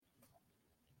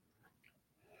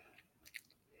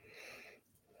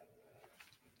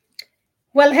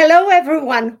Well, hello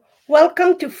everyone.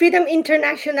 Welcome to Freedom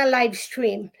International live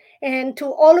stream. And to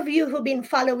all of you who've been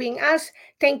following us,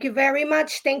 thank you very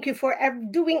much. Thank you for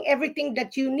doing everything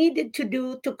that you needed to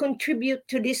do to contribute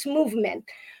to this movement.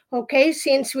 Okay,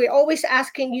 since we're always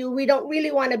asking you, we don't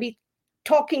really want to be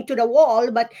talking to the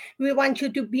wall, but we want you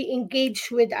to be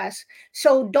engaged with us.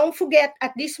 So don't forget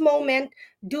at this moment,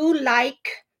 do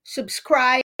like,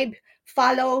 subscribe,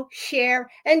 follow, share,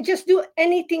 and just do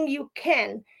anything you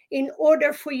can in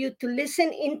order for you to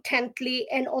listen intently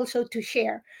and also to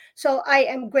share. So I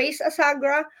am Grace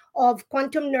Asagra of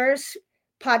Quantum Nurse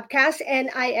podcast, and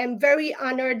I am very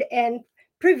honored and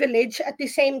privileged at the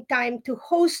same time to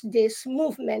host this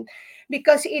movement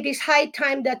because it is high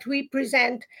time that we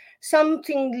present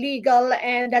something legal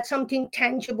and that's something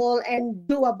tangible and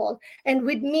doable. And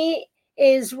with me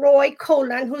is Roy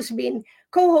Colan, who's been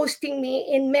co-hosting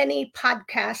me in many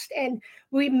podcasts, and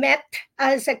we met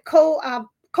as a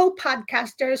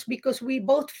co-podcasters because we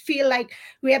both feel like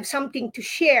we have something to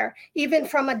share even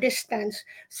from a distance.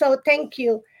 So thank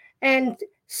you. And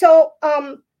so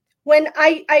when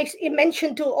I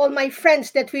mentioned to all my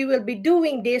friends that we will be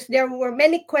doing this, there were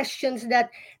many questions that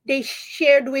they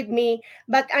shared with me,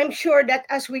 but I'm sure that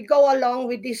as we go along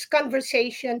with this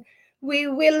conversation, we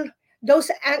will those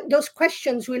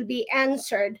questions will be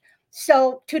answered.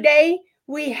 So today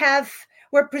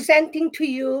we're presenting to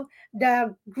you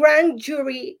the grand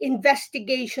jury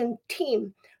investigation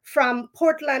team from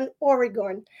Portland,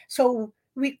 Oregon. So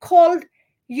we called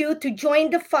you to join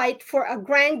the fight for a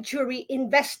grand jury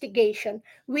investigation,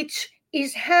 which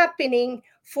is happening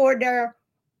for the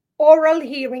oral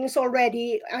hearings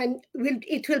already, and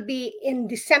it will be in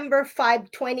December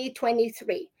 5,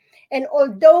 2023. And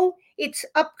although it's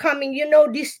upcoming,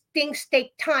 these things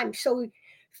take time. So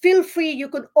feel free, you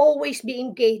could always be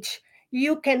engaged.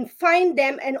 You can find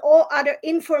them and all other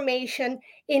information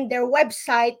in their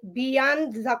website,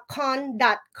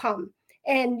 beyondthecon.com.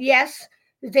 And yes,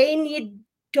 they need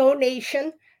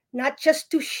donation, not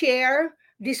just to share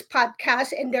this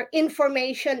podcast and their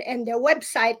information and their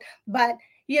website, but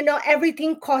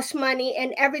everything costs money,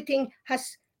 and everything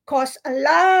has cost a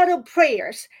lot of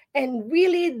prayers, and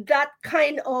really that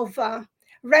kind of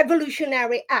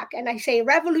revolutionary act. And I say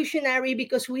revolutionary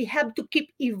because we have to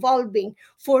keep evolving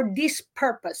for this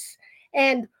purpose.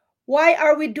 And why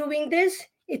are we doing this?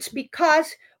 It's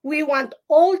because we want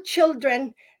all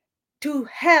children to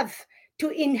have,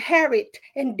 to inherit,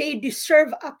 and they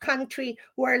deserve a country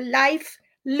where life,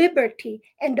 liberty,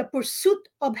 and the pursuit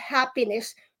of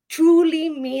happiness truly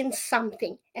means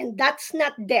something. And that's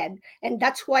not dead. And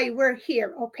that's why we're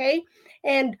here, okay?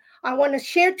 And I want to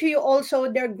share to you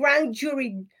also their grand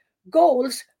jury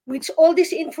goals, which all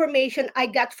this information I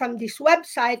got from this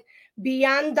website,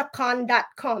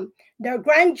 beyondthecon.com. Their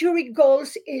grand jury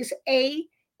goals is A,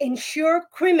 ensure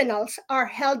criminals are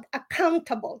held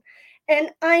accountable.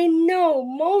 And I know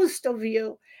most of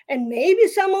you, and maybe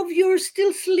some of you are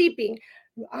still sleeping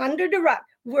under the rug,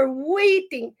 were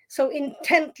waiting so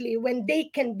intently when they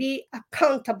can be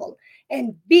accountable.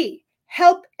 And B,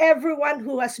 help everyone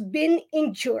who has been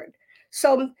injured.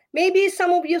 So maybe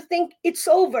some of you think it's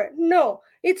over. No,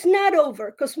 it's not over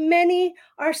because many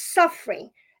are suffering.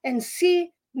 And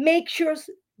C, make sure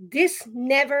this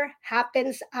never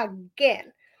happens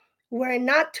again. We're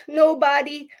not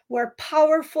nobody. We're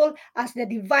powerful as the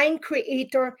divine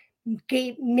creator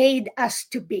made us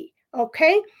to be.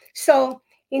 Okay? So,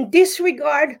 in this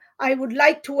regard, I would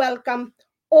like to welcome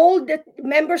all the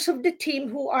members of the team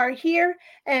who are here,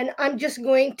 and I'm just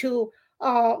going to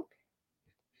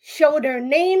show their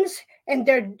names and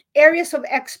their areas of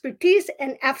expertise.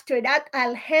 And after that,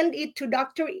 I'll hand it to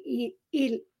Dr.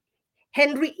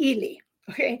 Henry Ely.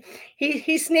 Okay,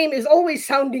 his name is always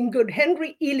sounding good,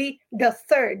 Henry Ely the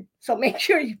Third. So make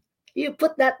sure you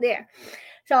put that there.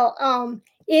 So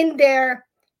in there,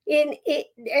 in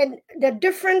it, and the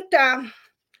different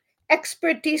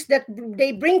expertise that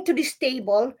they bring to this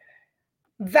table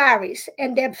varies,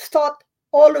 and they've thought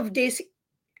all of this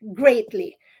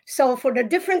greatly. So for the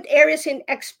different areas in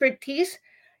expertise,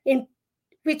 in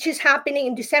which is happening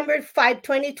in December 5,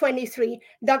 2023,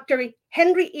 Dr.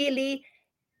 Henry Ely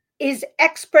is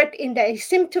expert in the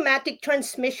asymptomatic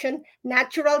transmission,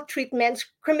 natural treatments,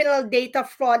 criminal data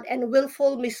fraud, and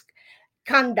willful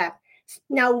misconduct.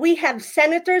 Now we have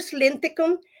Senators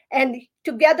Linthicum, and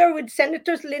together with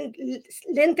Senators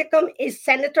Linthicum is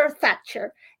Senator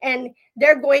Thatcher, and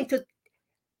they're going to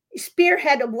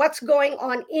spearhead of what's going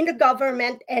on in the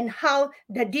government and how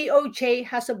the DOJ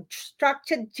has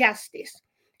obstructed justice.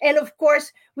 And of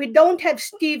course, we don't have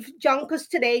Steve Junkos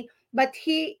today, but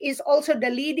he is also the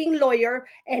leading lawyer,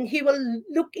 and he will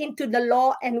look into the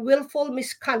law and willful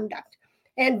misconduct.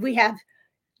 And we have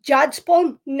Judge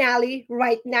Paul Nally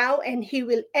right now, and he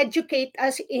will educate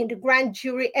us in the grand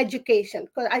jury education.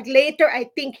 Because later,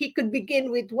 I think he could begin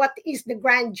with what is the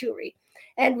grand jury.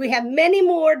 And we have many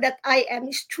more that I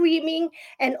am streaming,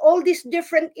 and all these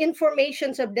different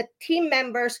informations of the team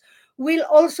members will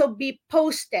also be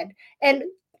posted. And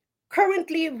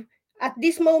currently, at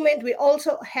this moment, we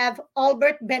also have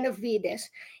Albert Benavides.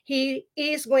 He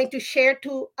is going to share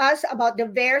to us about the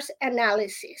VAERS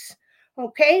analysis.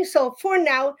 Okay, so for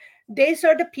now, these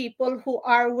are the people who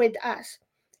are with us.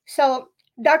 So,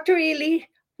 Dr. Ely,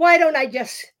 why don't I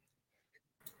just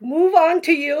move on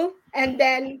to you and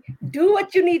then do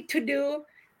what you need to do?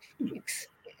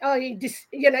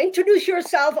 Introduce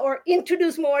yourself or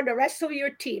introduce more the rest of your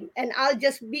team, and I'll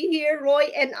just be here. Roy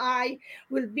and I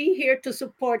will be here to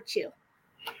support you.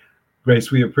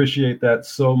 Grace, we appreciate that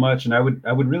so much, and I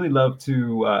would really love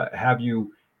to have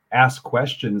you ask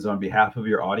questions on behalf of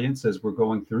your audience as we're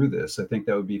going through this. I think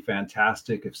that would be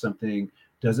fantastic. If something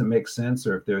doesn't make sense,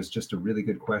 or if there's just a really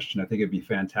good question, I think it'd be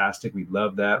fantastic. We'd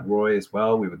love that. Roy as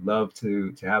well. We would love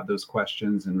to have those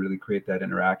questions and really create that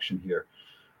interaction here.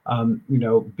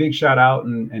 Big shout out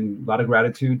and a lot of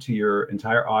gratitude to your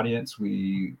entire audience.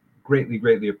 We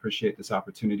greatly appreciate this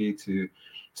opportunity to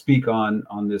speak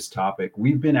on this topic.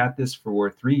 We've been at this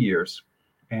for 3 years,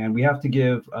 and we have to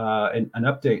give an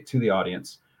update to the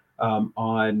audience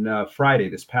on Friday,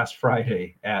 this past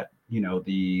Friday, at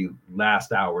the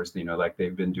last hours, like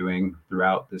they've been doing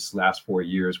throughout this last 4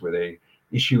 years, where they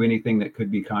issue anything that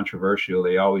could be controversial.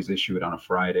 They always issue it on a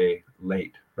Friday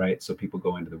late, right? So people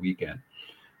go into the weekend.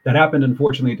 That happened,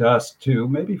 unfortunately, to us too.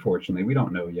 Maybe fortunately, we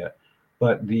don't know yet.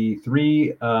 But the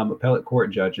three appellate court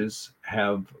judges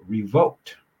have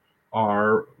revoked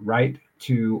our right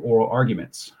to oral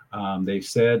arguments. They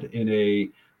said in a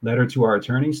letter to our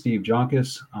attorney, Steve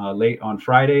Jonkis, late on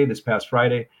Friday, this past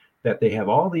Friday, that they have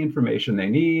all the information they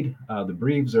need. The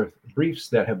briefs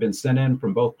that have been sent in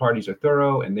from both parties are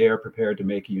thorough, and they are prepared to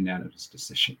make a unanimous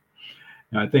decision.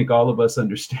 Now, I think all of us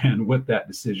understand what that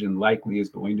decision likely is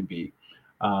going to be.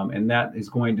 And that is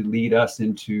going to lead us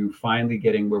into finally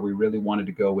getting where we really wanted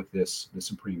to go with the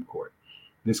Supreme Court.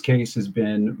 This case has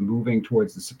been moving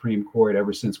towards the Supreme Court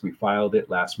ever since we filed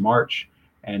it last March.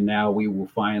 And now we will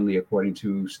finally, according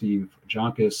to Steve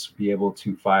Jonkis, be able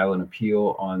to file an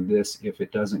appeal on this if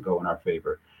it doesn't go in our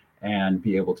favor, and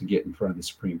be able to get in front of the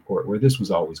Supreme Court, where this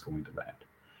was always going to land.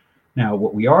 Now,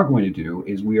 what we are going to do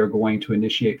is we are going to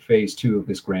initiate phase 2 of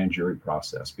this grand jury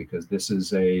process, because this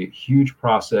is a huge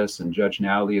process, and Judge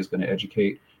Nally is going to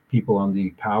educate people on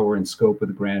the power and scope of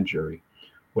the grand jury.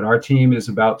 What our team is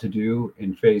about to do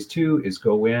in phase 2 is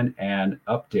go in and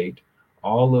update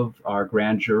all of our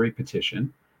grand jury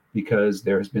petition, because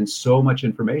there has been so much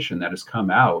information that has come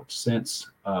out since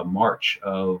March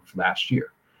of last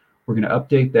year. We're going to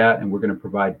update that, and we're going to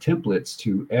provide templates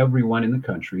to everyone in the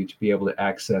country to be able to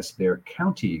access their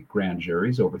county grand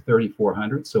juries, over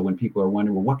 3,400. So when people are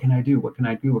wondering, well, what can I do? What can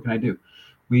I do? What can I do?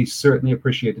 We certainly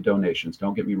appreciate the donations.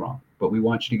 Don't get me wrong, but we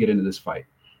want you to get into this fight.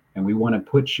 And we want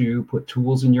to put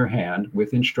tools in your hand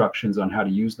with instructions on how to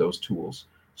use those tools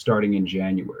starting in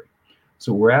January.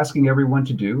 So what we're asking everyone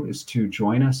to do is to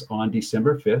join us on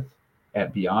December 5th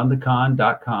at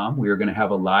beyondthecon.com. We are going to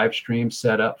have a live stream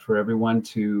set up for everyone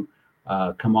to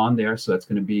come on there. So it's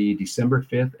going to be December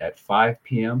 5th at 5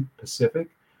 p.m. Pacific.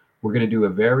 We're going to do a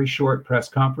very short press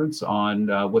conference on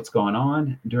what's going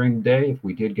on during the day, if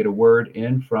we did get a word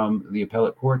in from the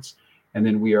appellate courts. And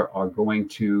then we are going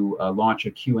to launch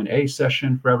a Q&A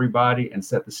session for everybody and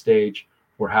set the stage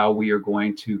for how we are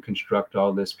going to construct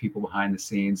all this. People behind the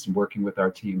scenes and working with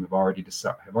our team have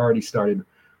already started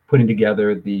putting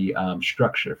together the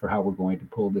structure for how we're going to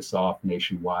pull this off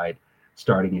nationwide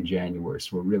starting in January.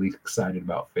 So we're really excited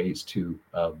about phase 2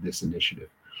 of this initiative.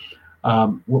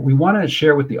 What we want to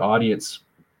share with the audience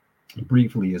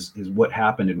briefly is what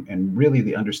happened, and really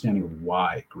the understanding of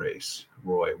why, Grace,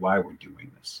 Roy, why we're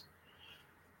doing this.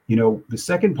 The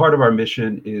second part of our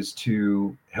mission is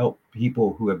to help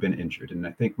people who have been injured. And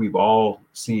I think we've all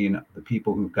seen the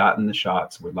people who've gotten the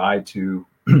shots were lied to.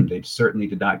 They certainly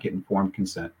did not get informed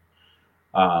consent.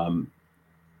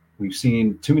 We've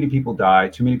seen too many people die,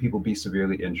 too many people be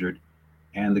severely injured,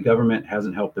 and the government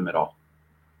hasn't helped them at all.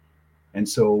 And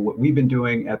so what we've been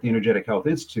doing at the Energetic Health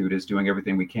Institute is doing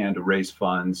everything we can to raise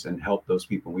funds and help those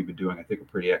people. We've been doing, I think, a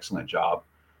pretty excellent job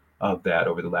of that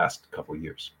over the last couple of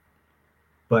years.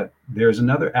 But there's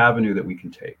another avenue that we can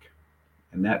take.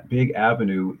 And that big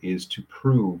avenue is to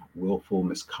prove willful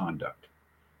misconduct.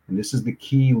 And this is the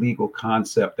key legal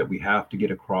concept that we have to get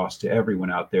across to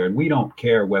everyone out there. And we don't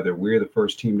care whether we're the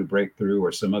first team to break through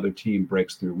or some other team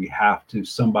breaks through.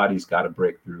 Somebody's got to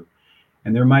break through.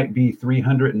 And there might be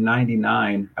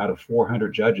 399 out of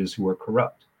 400 judges who are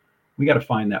corrupt. We got to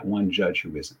find that one judge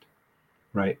who isn't,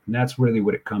 right? And that's really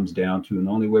what it comes down to. And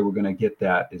the only way we're going to get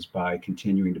that is by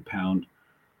continuing to pound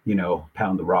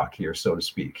the rock here, so to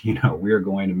speak. We're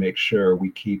going to make sure we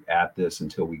keep at this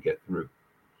until we get through.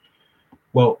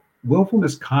 Well, willful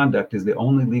misconduct is the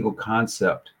only legal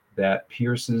concept that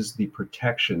pierces the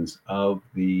protections of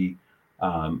the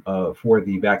for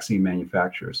the vaccine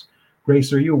manufacturers.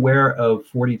 Grace, are you aware of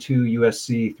 42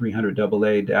 USC 300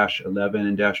 AA-11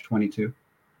 and -22?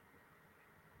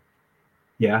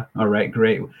 Yeah. All right.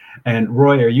 Great. And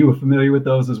Roy, are you familiar with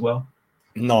those as well?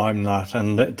 No, I'm not.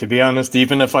 And to be honest,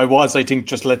 even if I was, I think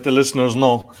just let the listeners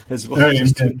know as well.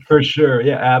 For sure.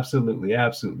 Yeah, absolutely.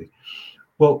 Absolutely.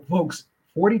 Well, folks,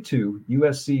 42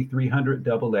 USC 300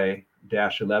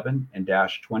 AA-11 and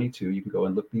 -22, you can go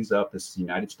and look these up. This is the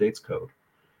United States Code.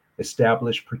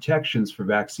 Establish protections for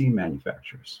vaccine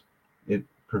manufacturers. It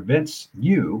prevents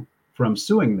you from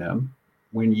suing them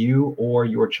when you or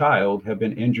your child have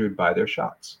been injured by their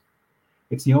shots.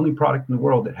 It's the only product in the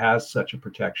world that has such a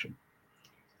protection.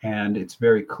 And it's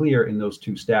very clear in those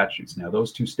two statutes. Now,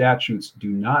 those two statutes do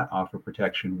not offer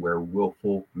protection where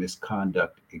willful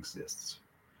misconduct exists.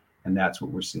 And that's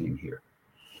what we're seeing here.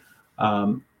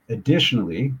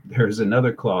 Additionally, there's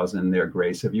another clause in there,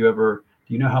 Grace. Do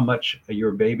you know how much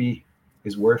your baby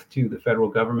is worth to the federal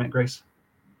government, Grace?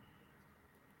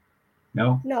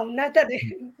 No? No, not that.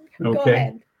 Go Okay.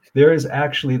 ahead.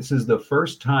 This is the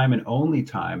first time and only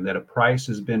time that a price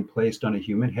has been placed on a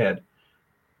human head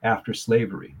after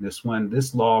slavery. This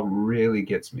law really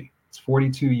gets me. It's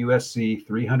 42 USC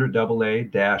 300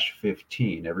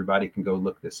 AA-15. Everybody can go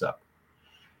look this up.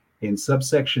 In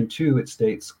subsection 2, it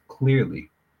states clearly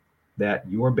that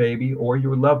your baby or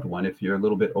your loved one, if they're a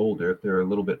little bit older,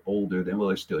 then, well,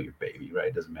 they're still your baby, right?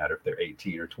 It doesn't matter if they're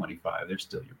 18 or 25, they're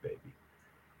still your baby.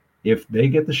 If they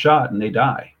get the shot and they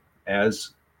die,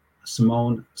 as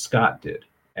Simone Scott did,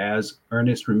 as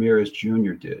Ernest Ramirez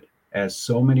Jr. did, as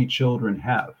so many children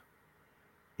have,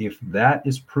 if that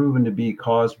is proven to be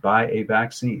caused by a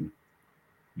vaccine,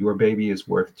 your baby is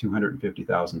worth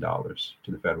 $250,000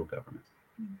 to the federal government.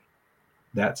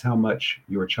 That's how much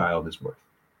your child is worth.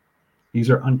 These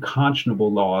are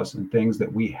unconscionable laws and things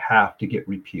that we have to get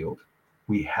repealed.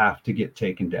 We have to get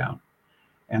taken down.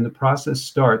 And the process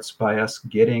starts by us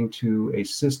getting to a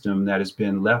system that has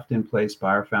been left in place by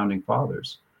our founding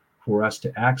fathers for us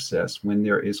to access when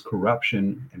there is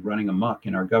corruption and running amok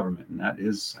in our government. And that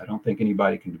is, I don't think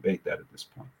anybody can debate that at this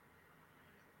point.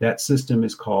 That system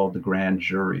is called the grand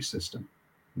jury system.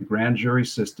 The grand jury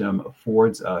system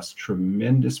affords us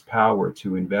tremendous power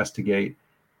to investigate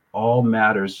all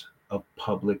matters of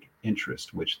public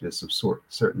interest, which this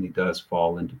certainly does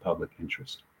fall into public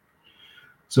interest.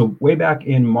 So way back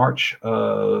in March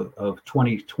of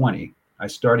 2020, I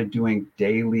started doing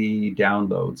daily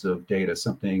downloads of data,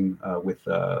 something with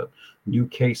new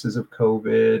cases of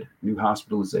COVID, new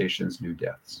hospitalizations, new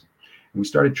deaths. And we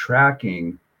started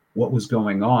tracking what was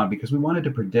going on because we wanted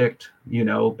to predict,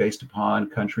 based upon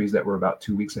countries that were about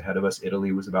 2 weeks ahead of us.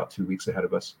 Italy was about 2 weeks ahead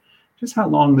of us, just how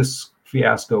long this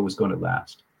fiasco was going to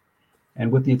last. And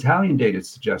what the Italian data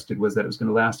suggested was that it was going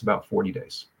to last about 40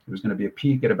 days. There was going to be a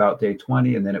peak at about day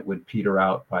 20, and then it would peter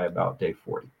out by about day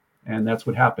 40. And that's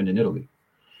what happened in Italy.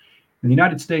 In the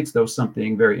United States, though,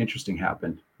 something very interesting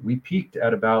happened. We peaked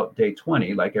at about day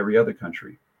 20, like every other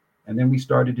country. And then we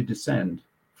started to descend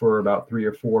for about 3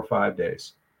 or 4 or 5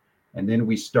 days. And then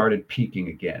we started peaking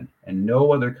again. And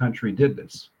no other country did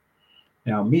this.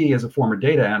 Now, me as a former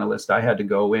data analyst, I had to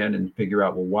go in and figure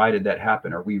out, well, why did that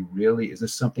happen? Is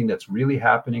this something that's really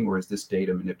happening, or is this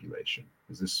data manipulation?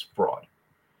 Is this fraud?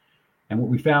 And what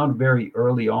we found very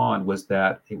early on was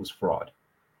that it was fraud.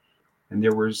 And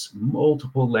there was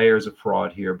multiple layers of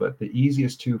fraud here, but the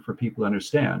easiest two for people to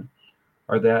understand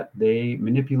are that they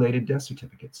manipulated death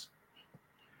certificates.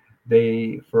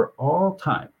 They, for all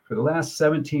time, for the last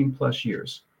 17 plus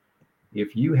years,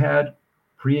 if you had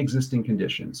pre-existing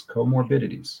conditions,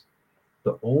 comorbidities,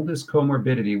 the oldest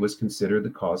comorbidity was considered the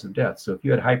cause of death. So if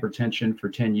you had hypertension for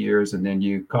 10 years and then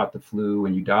you caught the flu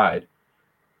and you died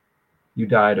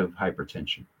of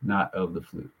hypertension, not of the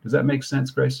flu. Does that make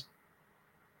sense, Grace?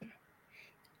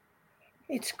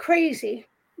 It's crazy,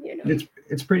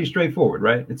 It's pretty straightforward,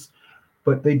 right?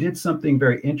 But they did something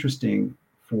very interesting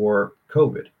for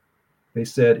COVID. They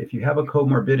said, if you have a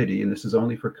comorbidity, and this is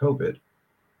only for COVID,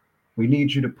 we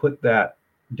need you to put that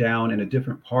down in a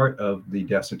different part of the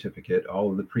death certificate,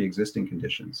 all of the pre-existing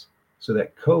conditions, so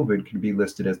that COVID can be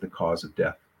listed as the cause of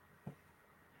death.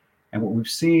 And what we've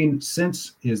seen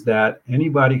since is that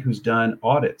anybody who's done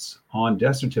audits on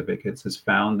death certificates has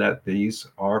found that these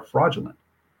are fraudulent.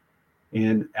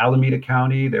 In Alameda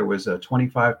County, there was a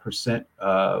 25%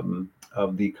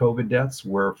 of the COVID deaths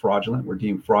were fraudulent, were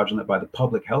deemed fraudulent by the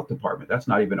public health department. That's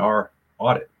not even our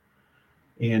audit.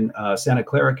 In Santa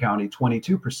Clara County,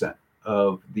 22%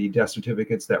 of the death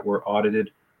certificates that were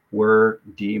audited were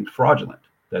deemed fraudulent,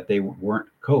 that they weren't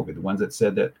COVID. The ones that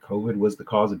said that COVID was the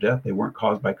cause of death, they weren't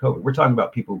caused by COVID. We're talking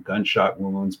about people, gunshot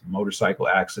wounds, motorcycle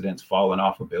accidents, falling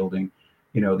off a building.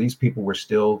 These people were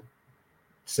still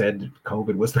said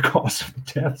COVID was the cause of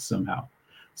the death somehow.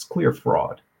 It's clear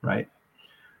fraud, right?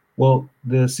 Well,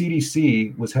 the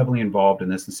CDC was heavily involved in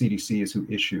this. The CDC is who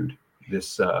issued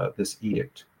this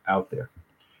edict out there.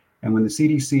 And when the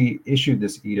CDC issued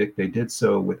this edict, they did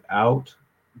so without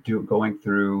going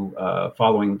through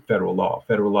following federal law.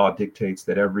 Federal law dictates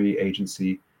that every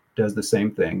agency does the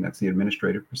same thing. That's the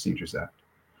Administrative Procedures Act.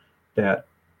 That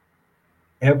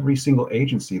every single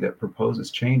agency that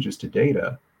proposes changes to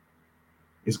data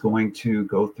is going to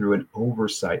go through an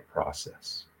oversight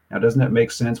process. Now, doesn't that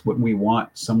make sense? Wouldn't we want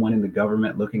someone in the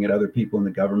government looking at other people in the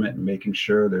government and making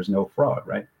sure there's no fraud,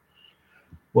 right?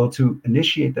 Well, to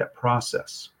initiate that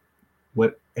process,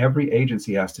 what every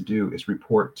agency has to do is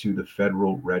report to the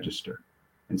Federal Register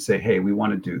and say, hey, we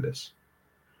want to do this.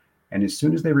 And as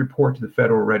soon as they report to the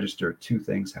Federal Register, two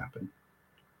things happen.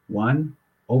 One,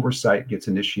 oversight gets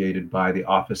initiated by the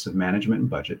Office of Management and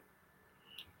Budget.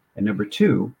 And number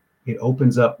two, it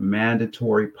opens up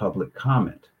mandatory public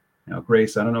comment. Now,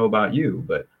 Grace, I don't know about you,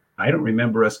 but I don't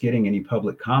remember us getting any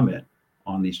public comment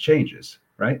on these changes,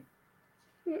 right?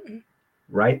 Mm-mm.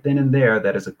 Right then and there,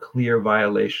 that is a clear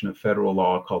violation of federal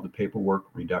law called the Paperwork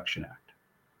Reduction Act.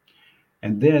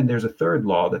 And then there's a third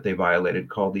law that they violated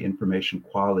called the Information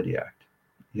Quality Act.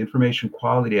 The Information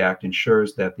Quality Act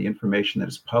ensures that the information that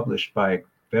is published by a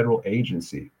federal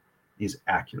agency is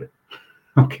accurate,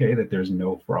 okay, that there's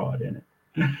no fraud in it.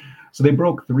 So they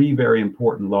broke three very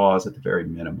important laws at the very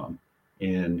minimum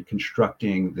in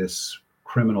constructing this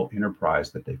criminal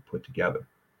enterprise that they've put together.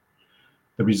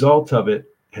 The result of it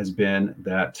has been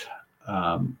that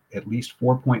at least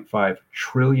 $4.5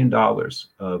 trillion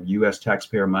of US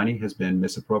taxpayer money has been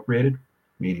misappropriated,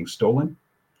 meaning stolen.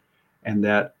 And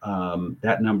that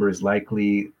that number is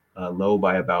likely low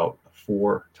by about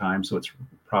 4 times. So it's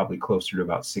probably closer to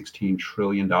about $16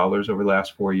 trillion over the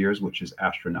last 4 years, which is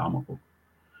astronomical.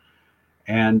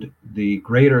 And the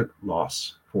greater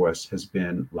loss for us has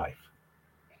been life,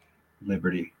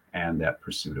 liberty, and that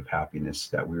pursuit of happiness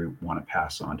that we want to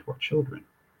pass on to our children.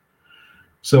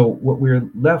 So what we're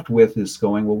left with is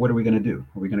going, well, what are we going to do?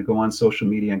 Are we going to go on social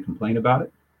media and complain about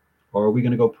it? Or are we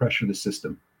going to go pressure the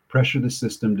system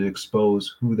to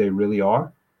expose who they really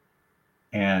are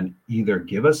and either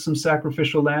give us some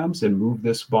sacrificial lambs and move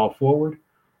this ball forward,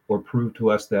 or prove to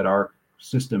us that our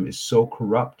system is so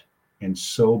corrupt and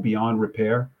so beyond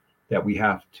repair that we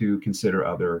have to consider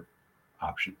other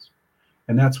options.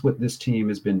 And that's what this team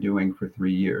has been doing for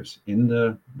 3 years,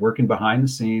 working behind the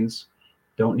scenes.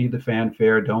 Don't need the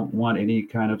fanfare, don't want any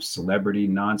kind of celebrity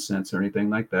nonsense or anything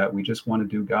like that. We just want to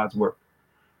do God's work.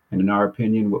 And in our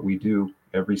opinion, what we do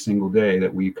every single day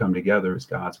that we come together is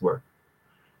God's work.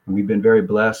 And we've been very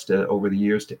blessed over the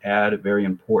years to add very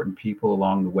important people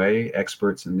along the way,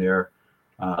 experts in their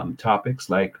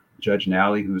topics, like Judge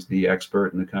Nally, who's the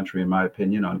expert in the country, in my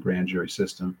opinion, on grand jury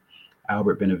system.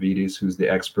 Albert Benavides, who's the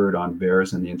expert on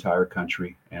VAERS in the entire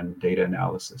country and data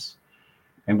analysis.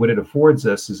 And what it affords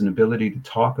us is an ability to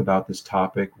talk about this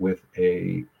topic with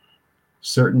a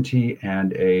certainty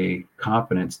and a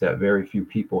confidence that very few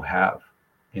people have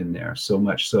in there. So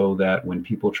much so that when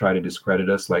people try to discredit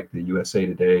us, like the USA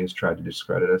Today has tried to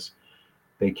discredit us,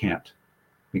 they can't,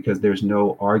 because there's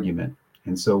no argument.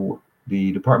 And so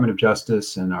the Department of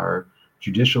Justice and our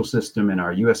judicial system and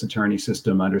our U.S. attorney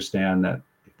system understand that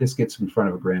if this gets in front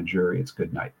of a grand jury, it's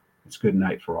good night. It's good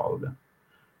night for all of them.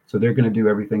 So they're going to do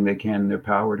everything they can in their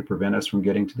power to prevent us from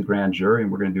getting to the grand jury,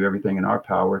 and we're going to do everything in our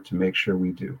power to make sure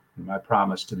we do. And my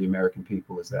promise to the American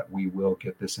people is that we will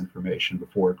get this information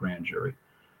before a grand jury,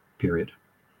 period.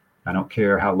 I don't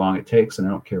care how long it takes, and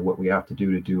I don't care what we have to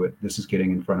do it. This is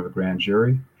getting in front of a grand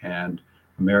jury, and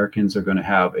Americans are going to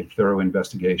have a thorough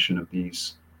investigation of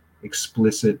these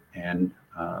explicit and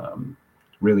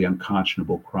really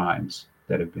unconscionable crimes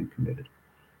that have been committed.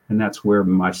 And that's where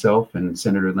myself and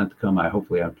Senator Linthicum,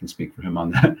 hopefully I can speak for him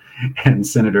on that, and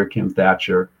Senator Kim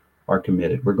Thatcher are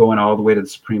committed. We're going all the way to the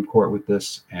Supreme Court with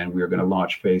this, and we're going to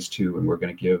launch phase 2, and we're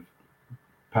going to give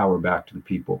power back to the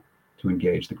people to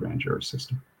engage the grand jury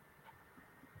system.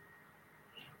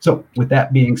 So with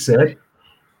that being said,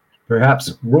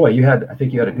 Perhaps, Roy, I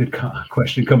think you had a good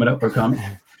question coming up or comment.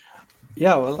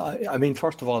 Yeah, well, I mean,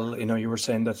 first of all, you were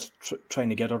saying that trying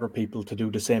to get other people to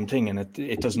do the same thing, and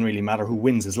it doesn't really matter who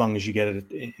wins as long as you get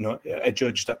a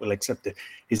judge that will accept it.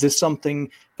 Is this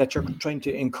something that you're trying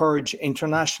to encourage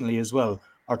internationally as well,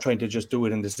 or trying to just do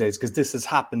it in the States? Because this has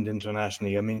happened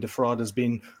internationally. I mean, the fraud has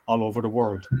been all over the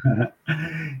world.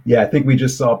 Yeah, I think we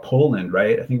just saw Poland,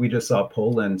 right? I think we just saw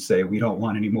Poland say, we don't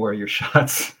want any more of your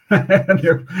shots.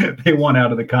 They won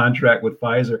out of the contract with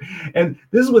Pfizer. And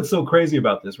this is what's so crazy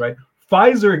about this, right?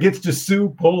 Pfizer gets to sue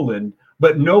Poland,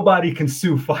 but nobody can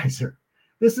sue Pfizer.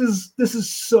 This is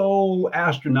so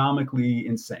astronomically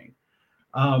insane.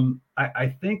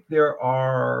 I think there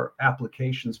are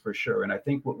applications for sure, and I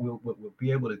think what we'll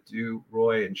be able to do,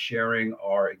 Roy, in sharing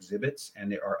our exhibits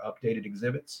and our updated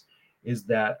exhibits, is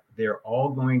that they're all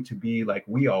going to be like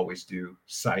we always do: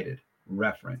 cited,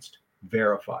 referenced,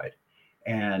 verified,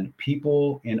 and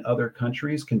people in other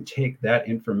countries can take that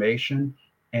information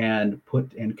and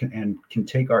can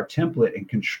take our template and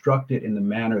construct it in the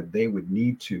manner they would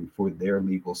need to for their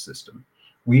legal system.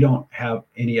 We don't have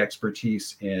any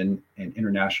expertise in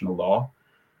international law,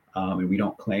 and we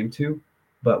don't claim to,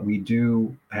 but we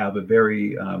do have a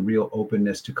very real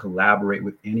openness to collaborate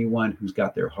with anyone who's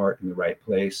got their heart in the right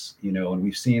place. And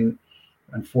we've seen,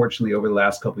 unfortunately, over the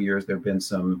last couple of years, there have been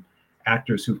some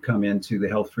actors who've come into the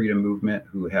health freedom movement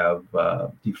who have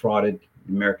defrauded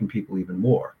the American people even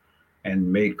more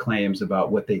and made claims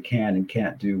about what they can and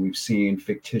can't do. We've seen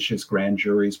fictitious grand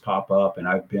juries pop up, and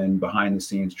I've been behind the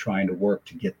scenes trying to work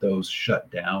to get those shut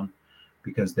down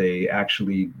because they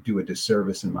actually do a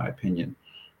disservice, in my opinion,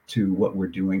 to what we're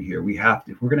doing here. We have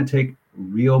to, if we're going to take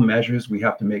real measures, we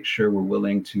have to make sure we're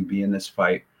willing to be in this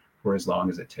fight for as long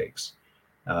as it takes.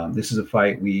 This is a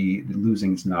fight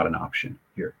losing is not an option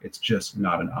here. It's just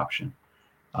not an option.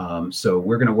 So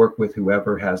we're going to work with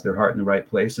whoever has their heart in the right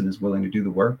place and is willing to do the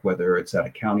work, whether it's at a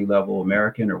county level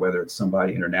American or whether it's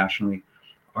somebody internationally.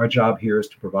 Our job here is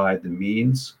to provide the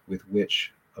means with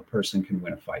which a person can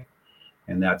win a fight.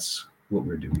 And that's what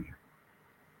we're doing here.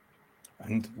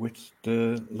 And with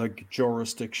the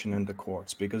jurisdiction in the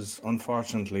courts, because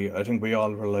unfortunately, I think we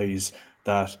all realize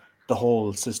that the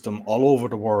whole system all over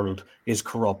the world is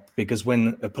corrupt, because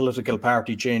when a political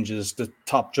party changes, the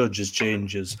top judges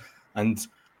changes. And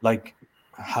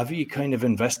have you kind of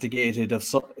investigated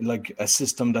a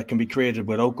system that can be created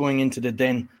without going into the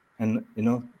den? And,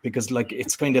 because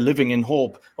it's kind of living in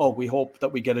hope. Oh, we hope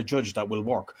that we get a judge that will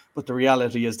work. But the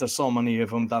reality is there's so many of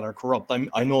them that are corrupt.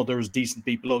 I know there's decent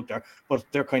people out there, but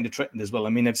they're kind of threatened as well. I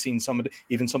mean, I've seen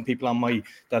even some people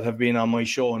that have been on my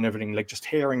show and everything, just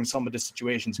hearing some of the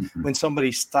situations. Mm-hmm. When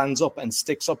somebody stands up and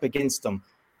sticks up against them,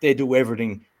 they do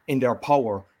everything in their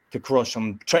power to crush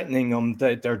them, threatening them,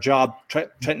 their job,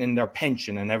 threatening their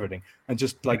pension and everything. And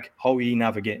just how are you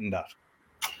navigating that?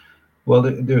 Well,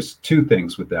 there's two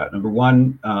things with that. Number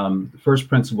one, the first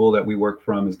principle that we work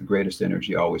from is the greatest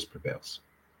energy always prevails.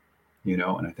 And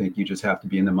I think you just have to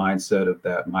be in the mindset of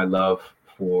that. My love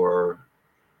for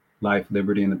life,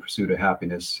 liberty, and the pursuit of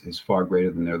happiness is far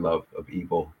greater than their love of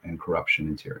evil and corruption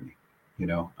and tyranny.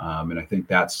 And I think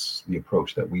that's the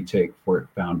approach that we take for it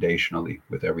foundationally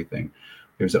with everything.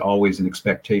 There's always an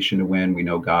expectation to win. We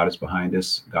know God is behind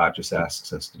us. God just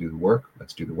asks us to do the work.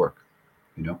 Let's do the work.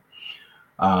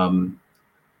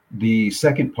 The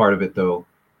second part of it, though,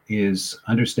 is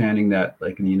understanding that,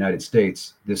 in the United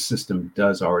States, this system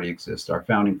does already exist. Our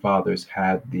founding fathers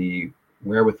had the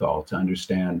wherewithal to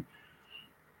understand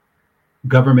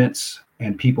governments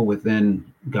and people within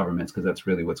governments, because that's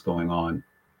really what's going on,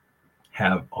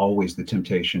 have always the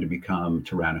temptation to become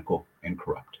tyrannical and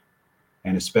corrupt.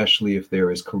 And especially if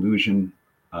there is collusion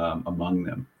among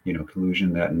them,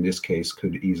 collusion that in this case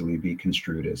could easily be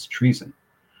construed as treason.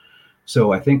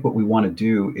 So I think what we want to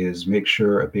do is make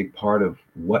sure a big part of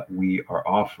what we are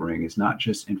offering is not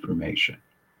just information,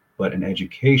 but an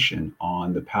education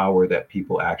on the power that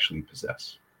people actually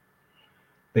possess.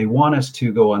 They want us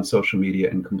to go on social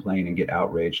media and complain and get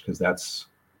outraged because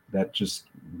that just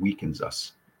weakens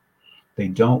us. They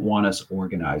don't want us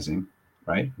organizing,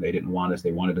 right? They didn't want us.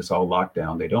 They wanted us all locked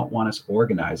down. They don't want us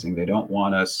organizing. They don't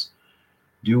want us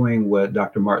doing what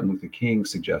Dr. Martin Luther King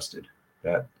suggested,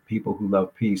 that people who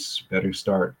love peace better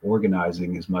start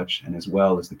organizing as much and as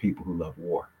well as the people who love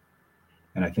war.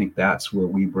 And I think that's where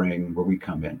we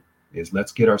come in, is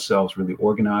let's get ourselves really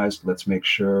organized. Let's make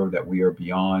sure that we are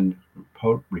beyond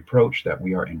reproach, that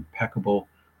we are impeccable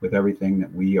with everything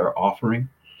that we are offering,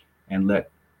 and let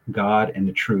God and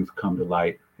the truth come to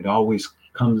light. It always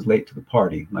comes late to the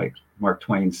party. Like Mark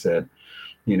Twain said,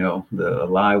 the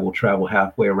lie will travel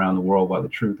halfway around the world while the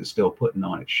truth is still putting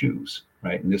on its shoes,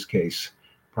 right? In this case,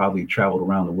 probably traveled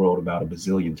around the world about a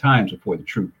bazillion times before the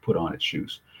truth put on its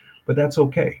shoes. But that's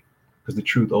okay, because the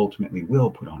truth ultimately will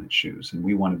put on its shoes, and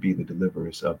we want to be the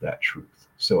deliverers of that truth.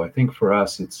 So I think for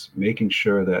us, it's making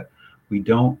sure that we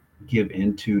don't give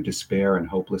into despair and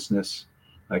hopelessness.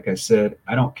 Like I said,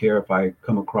 I don't care if I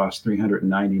come across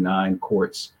 399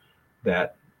 courts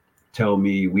that tell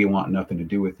me we want nothing to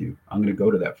do with you. I'm going to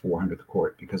go to that 400th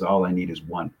court because all I need is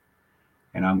one.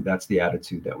 And that's the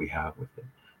attitude that we have with it.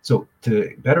 So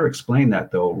to better explain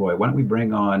that, though, Roy, why don't we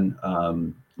bring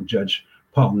on Judge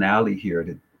Paul Nally here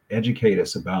to educate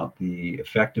us about the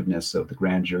effectiveness of the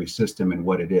grand jury system and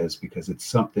what it is, because it's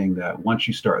something that once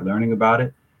you start learning about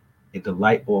it, the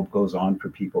light bulb goes on for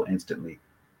people instantly.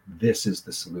 This is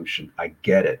the solution. I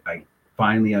get it. I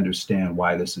finally understand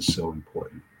why this is so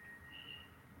important.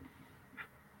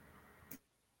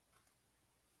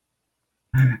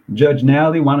 Judge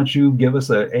Nally, why don't you give us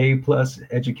an A+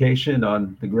 education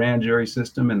on the grand jury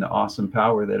system and the awesome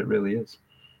power that it really is?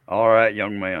 All right,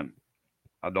 young man.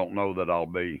 I don't know that I'll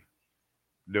be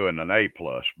doing an A+,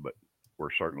 but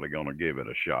we're certainly going to give it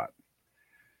a shot.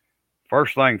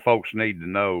 First thing folks need to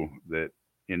know that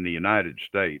in the United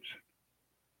States,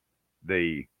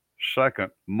 the second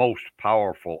most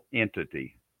powerful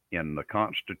entity in the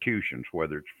constitutions,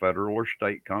 whether it's federal or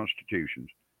state constitutions,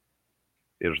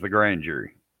 is the grand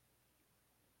jury.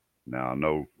 Now, I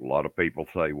know a lot of people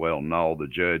say, well, no, the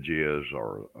judge is,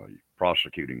 or a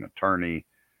prosecuting attorney,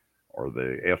 or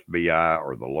the FBI,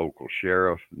 or the local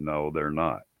sheriff. No, they're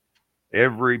not.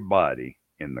 Everybody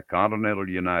in the continental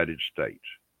United States,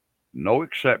 no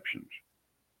exceptions,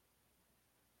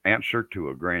 answer to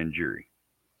a grand jury.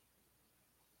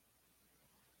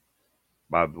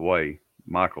 By the way,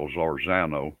 Michael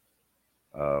Zarzano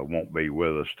won't be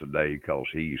with us today because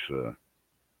he's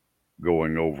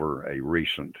going over a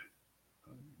recent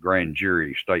grand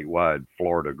jury, statewide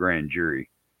Florida grand jury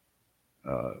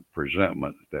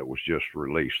presentment that was just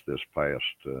released this past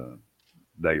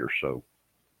day or so.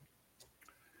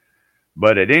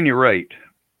 But at any rate,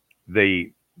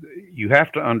 you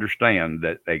have to understand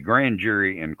that a grand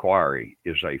jury inquiry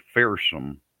is a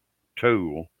fearsome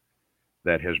tool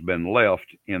that has been left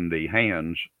in the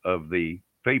hands of the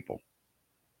people,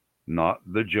 not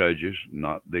the judges,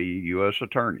 not the U.S.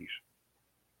 attorneys.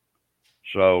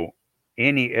 So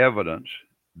any evidence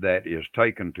that is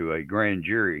taken to a grand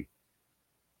jury,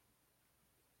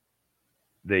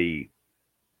 the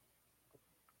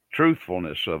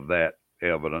truthfulness of that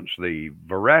evidence, the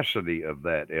veracity of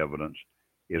that evidence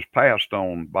is passed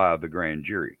on by the grand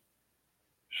jury.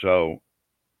 So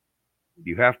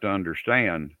you have to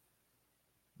understand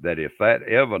that if that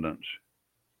evidence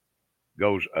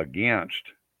goes against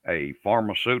a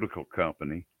pharmaceutical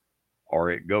company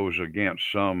or it goes against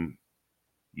some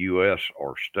U.S.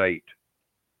 or state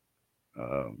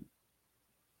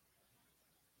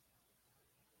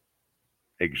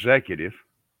executive,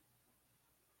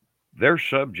 they're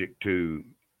subject to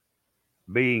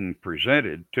being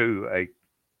presented to a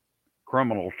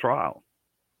criminal trial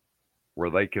where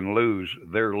they can lose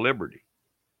their liberty.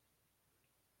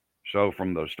 So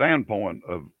from the standpoint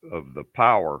of the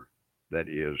power that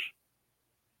is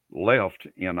left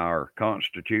in our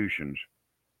constitutions,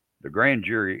 the grand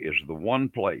jury is the one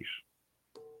place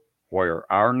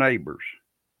where our neighbors,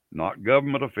 not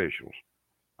government officials,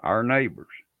 our neighbors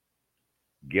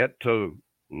get to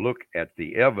look at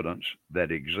the evidence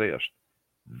that exists.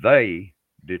 They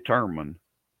determine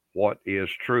what is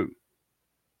true.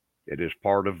 It is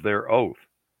part of their oath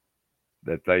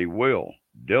that they will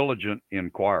diligent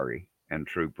inquiry and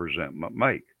true presentment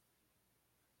make.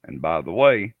 And by the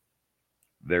way,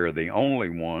 they're the only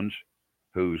ones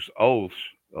whose oaths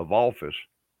of office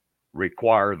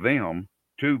require them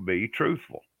to be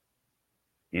truthful.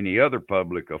 Any other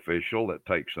public official that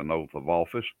takes an oath of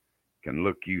office can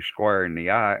look you square in the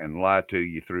eye and lie to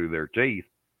you through their teeth,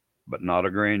 but not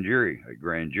a grand jury. A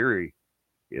grand jury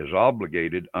is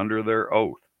obligated under their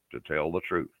oath to tell the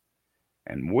truth.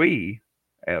 And we,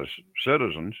 as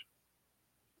citizens,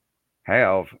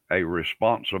 have a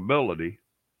responsibility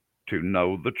to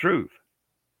know the truth.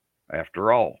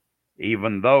 After all,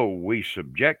 even though we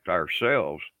subject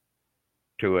ourselves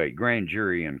to a grand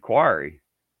jury inquiry,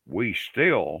 we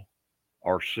still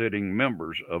are sitting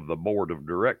members of the board of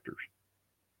directors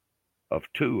of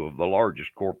two of the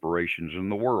largest corporations in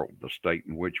the world, the state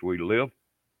in which we live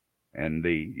and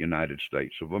the United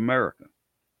States of America.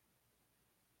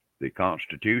 The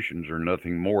constitutions are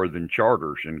nothing more than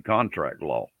charters in contract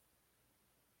law.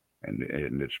 And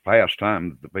it's past time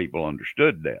that the people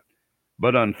understood that.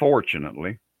 But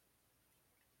unfortunately,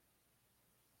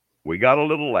 we got a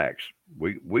little lax.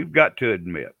 We've got to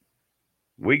admit,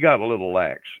 we got a little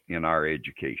lax in our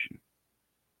education.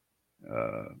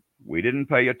 We didn't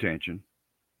pay attention,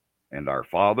 and our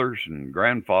fathers and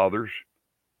grandfathers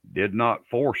did not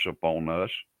force upon us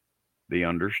the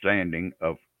understanding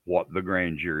of what the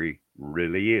grand jury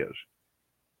really is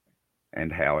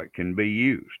and how it can be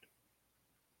used.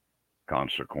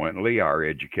 Consequently, our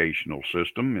educational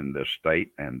system in this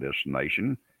state and this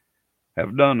nation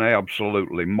have done an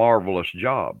absolutely marvelous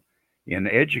job in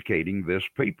educating this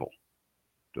people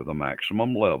to the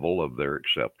maximum level of their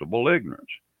acceptable ignorance.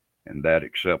 And that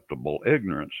acceptable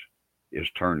ignorance is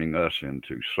turning us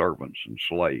into servants and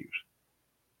slaves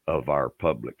of our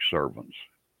public servants.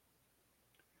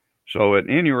 So, at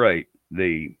any rate,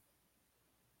 the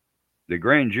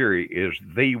grand jury is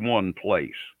the one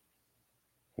place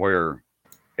where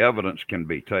evidence can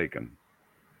be taken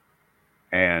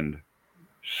and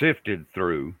sifted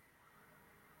through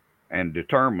and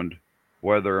determined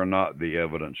whether or not the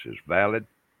evidence is valid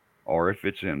or if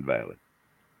it's invalid.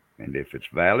 And if it's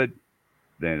valid,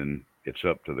 then it's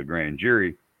up to the grand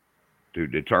jury to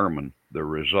determine the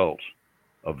results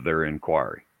of their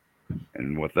inquiry.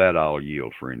 And with that, I'll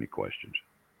yield for any questions.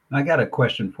 I got a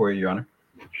question for you, Your Honor.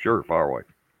 Sure, far away.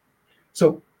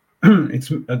 So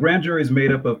it's a grand jury is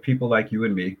made up of people like you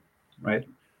and me, right?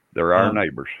 They're our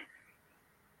neighbors.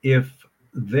 If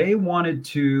they wanted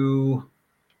to,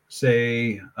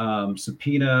 say,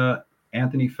 subpoena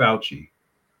Anthony Fauci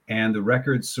and the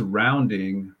records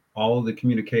surrounding all of the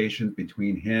communications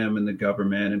between him and the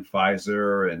government and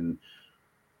Pfizer and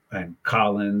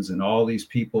Collins and all these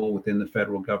people within the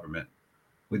federal government,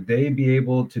 would they be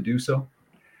able to do so?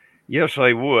 Yes,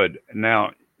 they would. Now,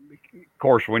 of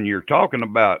course, when you're talking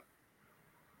about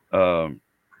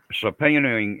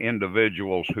subpoenaing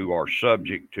individuals who are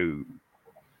subject to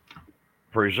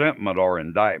presentment or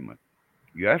indictment,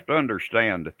 you have to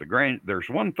understand that there's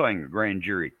one thing the grand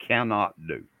jury cannot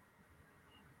do,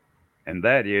 and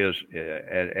that is,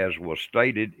 as was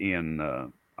stated in,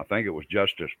 I think it was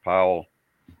Justice Powell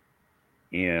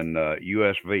in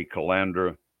U.S. v.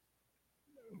 Calandra,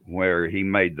 where he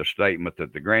made the statement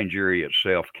that the grand jury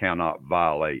itself cannot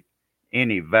violate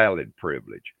any valid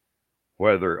privilege,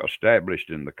 whether established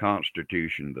in the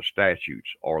Constitution, the statutes,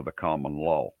 or the common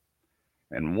law.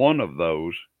 And one of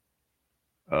those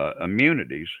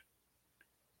immunities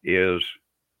is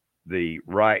the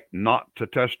right not to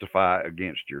testify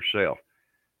against yourself.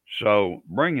 So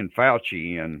bringing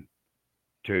Fauci in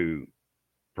to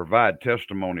provide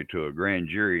testimony to a grand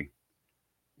jury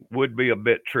would be a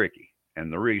bit tricky.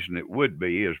 And the reason it would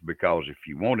be is because if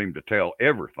you want him to tell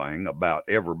everything about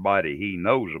everybody he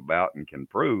knows about and can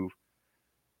prove,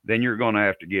 then you're going to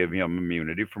have to give him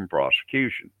immunity from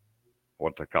prosecution,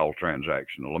 what they call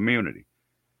transactional immunity.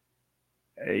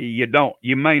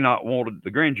 You may not want to,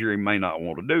 the grand jury may not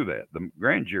want to do that. The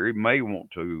grand jury may want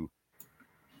to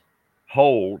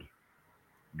hold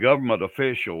government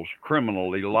officials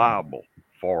criminally liable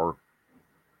for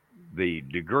the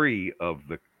degree of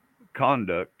the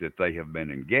conduct that they have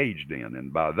been engaged in.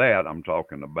 And by that, I'm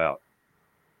talking about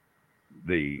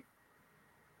the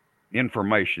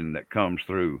information that comes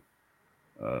through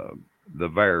the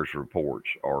VAERS reports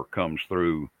or comes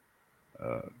through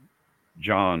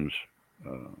John's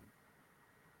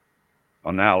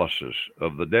analysis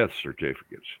of the death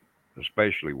certificates,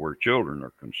 especially where children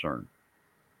are concerned.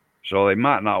 So they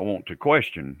might not want to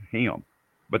question him,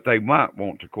 but they might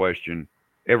want to question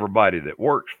everybody that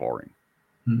works for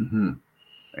him,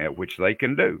 which they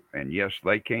can do. And yes,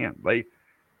 they can.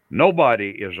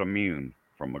 Nobody is immune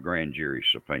from a grand jury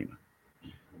subpoena.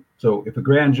 So if a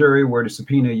grand jury were to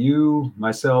subpoena you,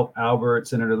 myself, Albert,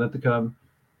 Senator Linthicum,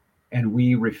 and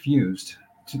we refused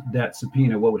that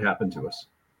subpoena, what would happen to us?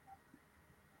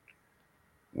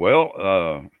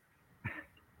 Well,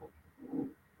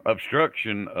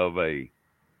 obstruction of a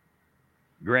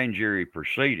grand jury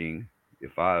proceeding,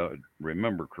 if I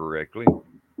remember correctly,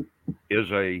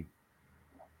 is a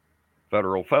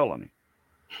federal felony.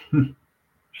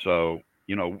 So,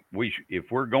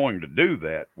 if we're going to do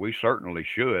that, we certainly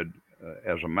should,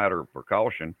 as a matter of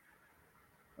precaution,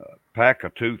 pack a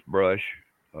toothbrush,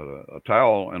 a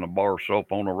towel, and a bar of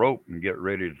soap on a rope and get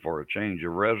ready for a change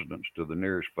of residence to the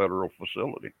nearest federal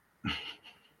facility.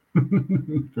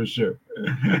 For sure.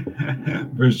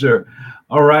 For sure.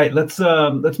 All right, let's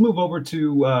move over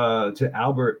to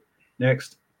Albert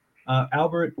next.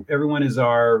 Albert, everyone is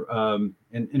our, and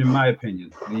in my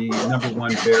opinion, the number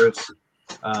one VAERS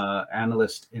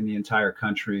analyst in the entire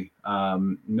country.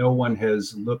 No one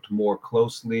has looked more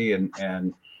closely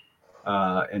and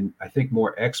I think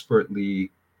more expertly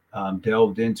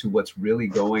delved into what's really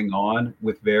going on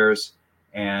with VAERS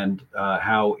and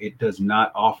how it does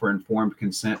not offer informed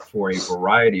consent for a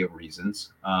variety of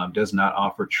reasons, does not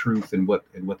offer truth in what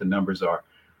the numbers are.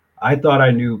 I thought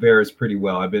I knew VAERS pretty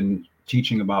well. I've been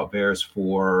teaching about VAERS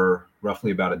for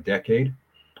roughly about a decade.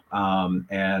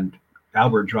 And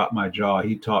Albert dropped my jaw.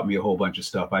 He taught me a whole bunch of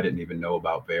stuff I didn't even know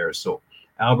about VAERS. So,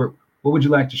 Albert, what would you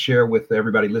like to share with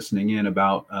everybody listening in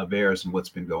about VAERS and what's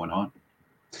been going on?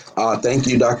 Thank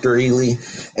you, Dr. Ely.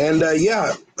 And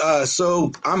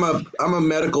so I'm a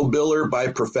medical biller by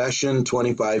profession,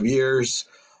 25 years.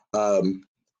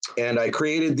 And I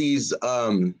created these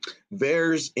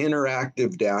VAERS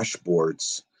interactive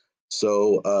dashboards.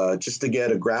 So just to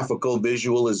get a graphical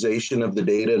visualization of the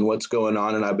data and what's going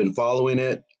on. And I've been following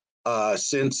it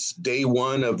since day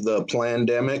one of the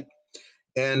pandemic.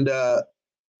 And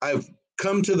I've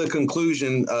come to the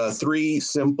conclusion, three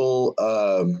simple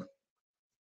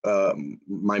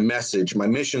my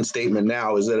mission statement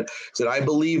now is that I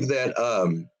believe that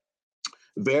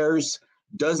VAERS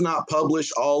does not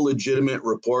publish all legitimate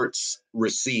reports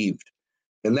received.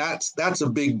 And that's a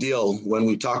big deal when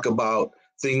we talk about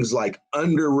things like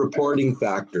underreporting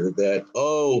factor, that,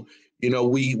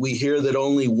 we hear that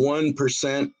only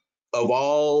 1% of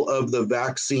all of the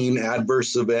vaccine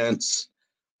adverse events,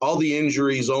 all the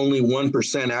injuries, only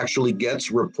 1% actually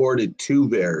gets reported to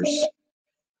VAERS.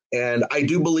 And I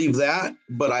do believe that,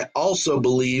 but I also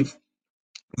believe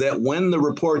that when the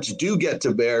reports do get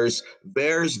to VAERS,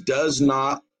 VAERS does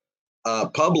not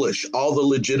publish all the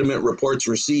legitimate reports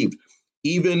received.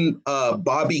 Even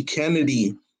Bobby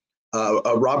Kennedy,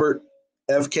 Robert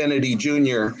F. Kennedy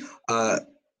Jr.,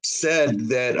 said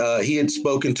that he had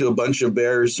spoken to a bunch of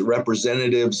VAERS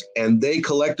representatives, and they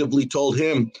collectively told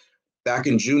him back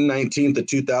in June 19th of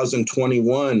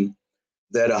 2021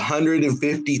 that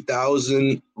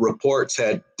 150,000 reports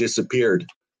had disappeared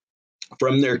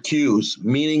from their queues,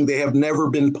 meaning they have never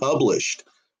been published.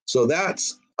 So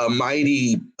that's a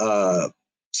mighty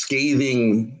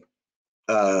scathing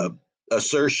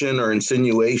assertion or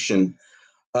insinuation.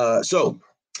 So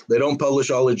they don't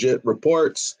publish all legit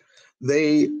reports.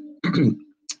 They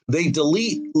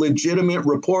delete legitimate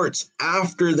reports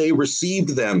after they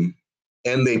receive them,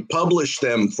 and they publish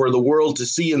them for the world to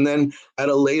see. And then at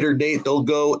a later date, they'll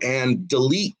go and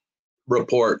delete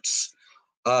reports.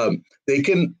 They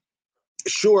can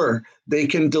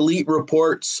delete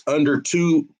reports under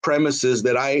two premises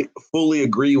that I fully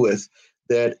agree with,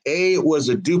 that A, it was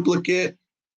a duplicate,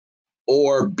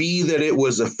 or B, that it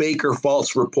was a fake or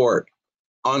false report.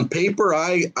 On paper,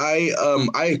 I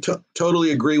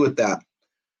totally agree with that.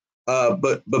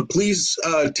 But please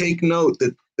take note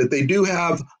that they do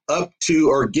have up to,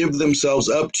 or give themselves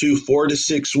up to 4 to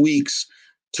 6 weeks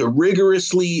to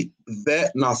rigorously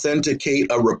vet and authenticate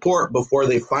a report before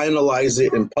they finalize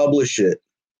it and publish it.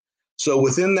 So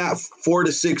within that 4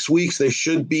 to 6 weeks, they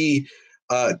should be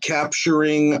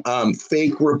capturing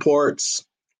fake reports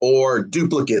or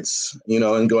duplicates,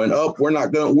 and going, oh, we're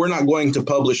not going to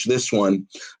publish this one.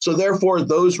 So therefore,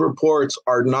 those reports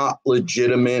are not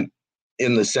legitimate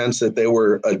in the sense that they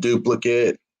were a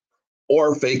duplicate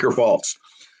or fake or false.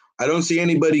 I don't see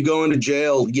anybody going to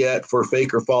jail yet for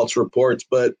fake or false reports,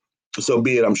 but so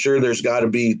be it. I'm sure there's got to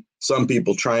be some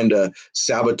people trying to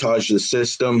sabotage the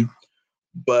system,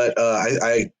 but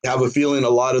I have a feeling a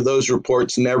lot of those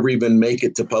reports never even make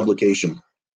it to publication.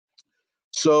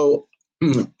 So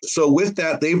with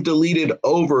that, they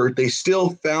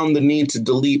still found the need to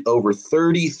delete over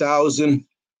 31,000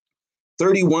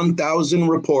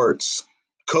 reports,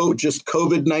 just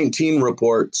COVID-19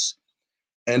 reports.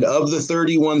 And of the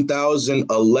 31,000,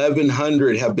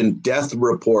 1,100 have been death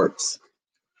reports.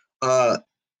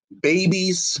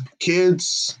 Babies,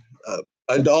 kids,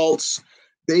 adults,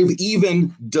 they've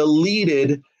even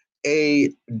deleted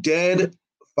a dead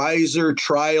Pfizer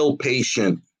trial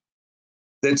patient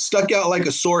that stuck out like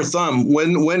a sore thumb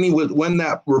when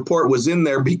that report was in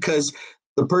there, because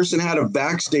the person had a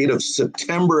vax date of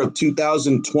September of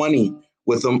 2020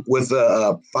 with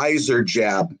a Pfizer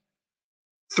jab,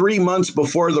 3 months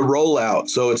before the rollout.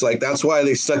 So it's like, that's why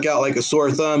they stuck out like a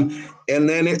sore thumb. And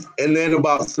then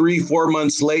about 3-4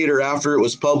 months later, after it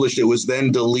was published, it was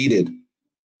then deleted.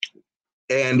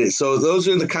 And so those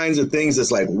are the kinds of things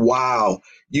that's like, wow,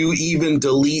 you even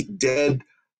delete dead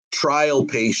trial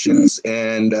patients,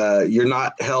 and you're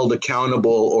not held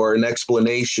accountable or an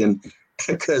explanation,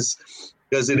 because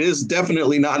it is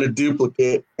definitely not a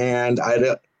duplicate, and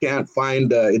I can't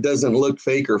find, it doesn't look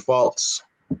fake or false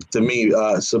to me,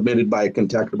 submitted by a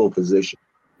contactable physician.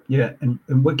 Yeah, and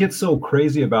what gets so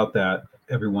crazy about that,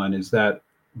 everyone, is that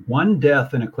one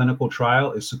death in a clinical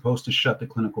trial is supposed to shut the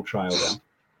clinical trial down.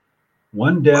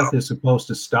 One death is supposed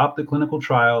to stop the clinical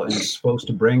trial and is supposed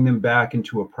to bring them back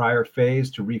into a prior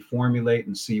phase to reformulate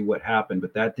and see what happened.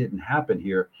 But that didn't happen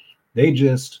here. They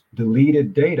just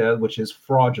deleted data, which is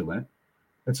fraudulent.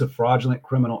 It's a fraudulent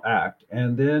criminal act,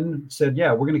 and then said,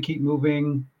 "Yeah, we're going to keep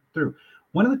moving through."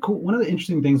 One of the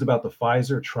interesting things about the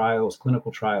Pfizer trials,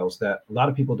 clinical trials, that a lot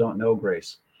of people don't know,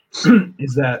 Grace,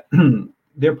 is that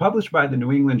they're published by the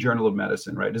New England Journal of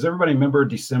Medicine, right? Does everybody remember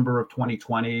December of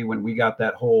 2020 when we got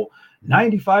that whole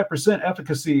 95%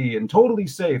 efficacy and totally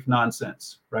safe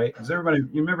nonsense, right? Does everybody,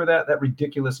 you remember that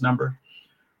ridiculous number?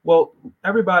 Well,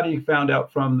 everybody found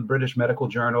out from the British Medical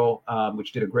Journal,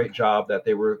 which did a great job, that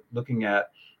they were looking at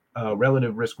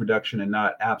relative risk reduction and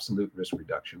not absolute risk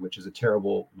reduction, which is a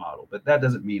terrible model. But that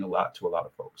doesn't mean a lot to a lot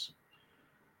of folks.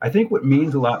 I think what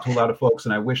means a lot to a lot of folks,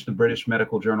 and I wish the British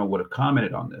Medical Journal would have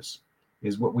commented on this,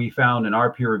 is what we found in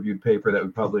our peer-reviewed paper that we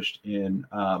published in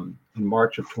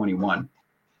March of 21.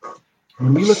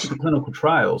 When we looked at the clinical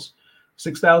trials,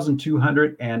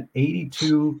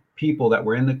 6,282 people that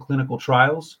were in the clinical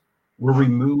trials were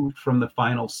removed from the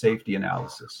final safety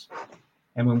analysis.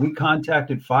 And when we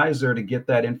contacted Pfizer to get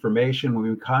that information, when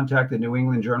we contacted the New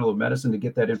England Journal of Medicine to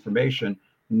get that information,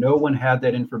 no one had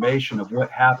that information of what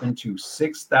happened to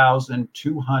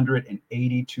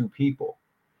 6,282 people.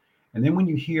 And then when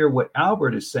you hear what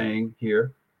Albert is saying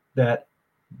here, that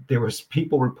there was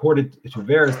people reported to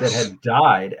VAERS that had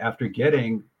died after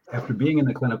being in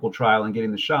the clinical trial and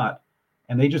getting the shot,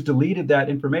 and they just deleted that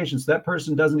information. So that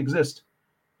person doesn't exist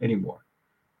anymore.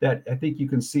 That, I think you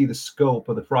can see the scope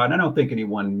of the fraud. And I don't think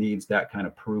anyone needs that kind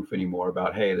of proof anymore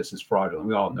about, hey, this is fraudulent.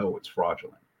 We all know it's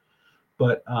fraudulent.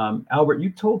 But Albert, you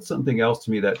told something else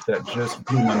to me that just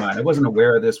blew my mind. I wasn't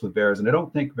aware of this with VAERS, and I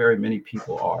don't think very many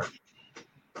people are.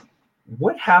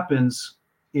 What happens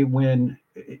when,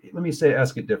 let me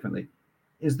ask it differently.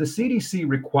 Is the CDC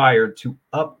required to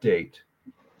update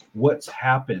what's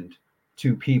happened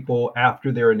to people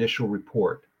after their initial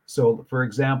report? So, for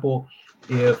example,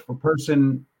 if a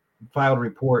person filed a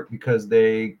report because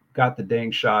they got the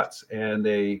dang shots and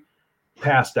they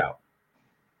passed out,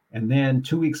 and then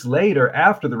 2 weeks later,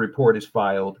 after the report is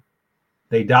filed,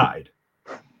 they died,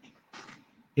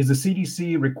 is the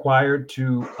CDC required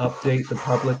to update the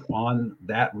public on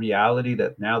that reality,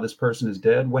 that now this person is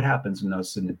dead? What happens in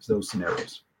those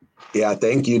scenarios? Yeah,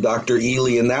 thank you, Dr.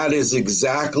 Ely. And that is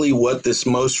exactly what this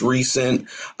most recent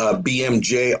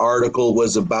BMJ article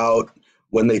was about,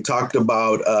 when they talked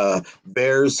about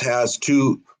VAERS has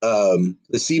the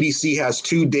CDC has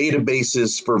two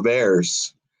databases for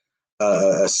VAERS,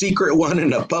 a secret one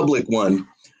and a public one.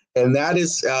 And that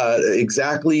is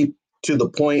exactly to the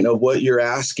point of what you're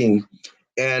asking.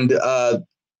 And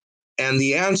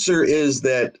the answer is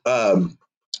that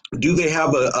do they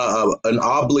have an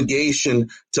obligation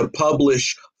to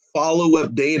publish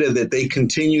follow-up data that they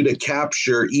continue to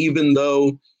capture, even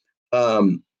though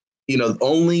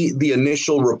only the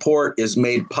initial report is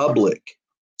made public?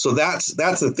 So that's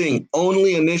the thing.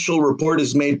 Only initial report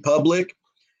is made public,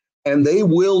 and they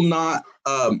will not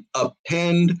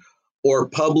append or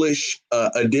publish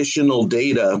additional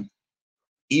data,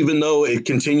 even though it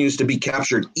continues to be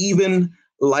captured, even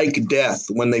like death.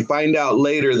 When they find out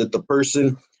later that the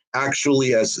person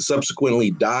actually has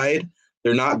subsequently died,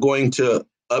 they're not going to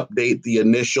update the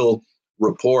initial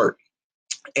report.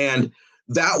 And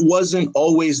that wasn't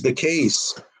always the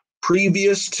case.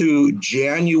 Previous to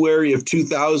January of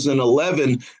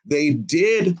 2011, they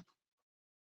did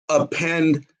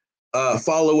append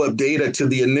follow-up data to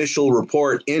the initial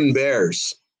report in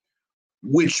VAERS,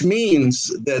 which means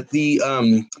that the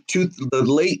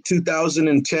late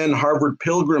 2010 Harvard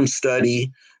Pilgrim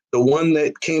study, the one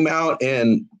that came out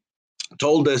and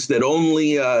told us that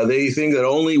they think that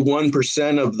only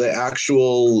 1% of the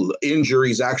actual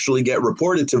injuries actually get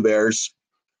reported to VAERS.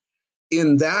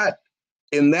 In that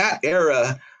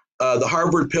era, the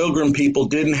Harvard Pilgrim people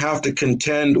didn't have to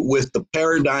contend with the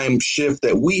paradigm shift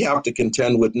that we have to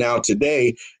contend with now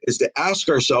today, is to ask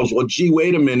ourselves, well, gee,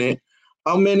 wait a minute,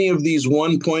 how many of these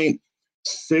 1.6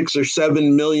 or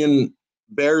 7 million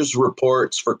VAERS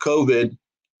reports for COVID,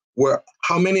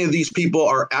 how many of these people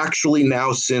are actually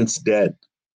now since dead?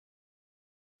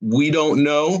 We don't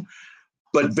know,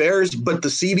 but the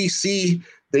CDC,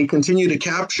 they continue to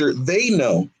capture, they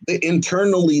know,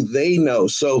 internally they know.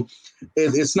 So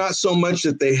it's not so much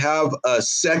that they have a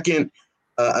second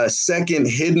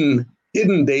hidden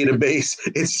database.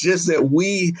 It's just that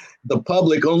we, the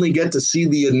public, only get to see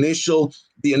the initial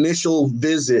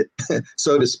visit,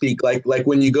 so to speak. Like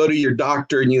when you go to your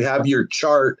doctor and you have your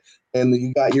chart and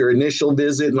you got your initial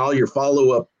visit and all your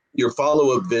follow-up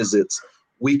visits.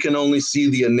 We can only see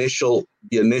the initial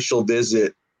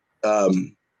visit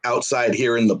outside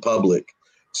here in the public.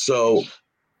 So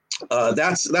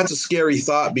that's a scary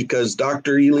thought, because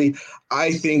Dr. Ely,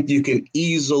 I think you can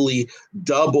easily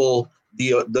double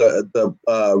the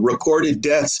recorded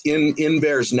deaths in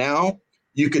VAERS now.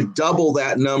 You could double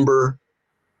that number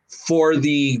for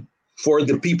the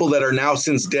people that are now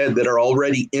since dead that are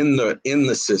already in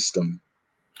the system.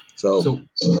 So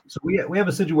we have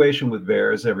a situation with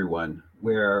VAERS, everyone,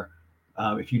 where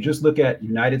if you just look at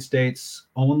United States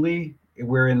only,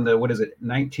 we're in the,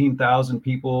 19,000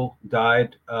 people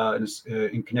died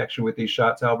in connection with these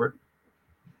shots, Albert?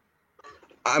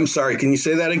 I'm sorry, can you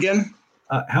say that again?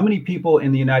 How many people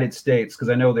in the United States, because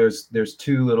I know there's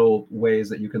two little ways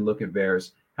that you can look at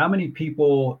VAERS. How many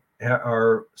people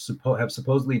have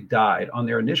supposedly died on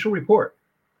their initial report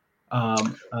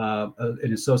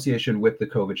in association with the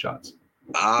COVID shots?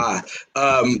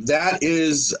 That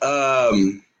is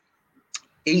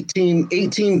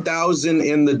 18,000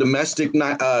 in the domestic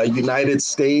United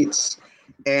States,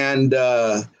 and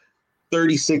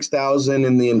 36,000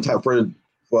 in the entire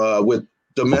with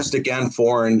domestic and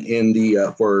foreign in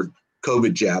the for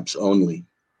COVID jabs only.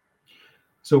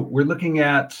 So we're looking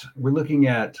at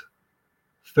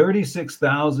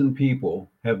 36,000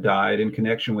 people have died in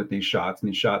connection with these shots, and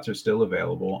these shots are still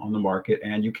available on the market,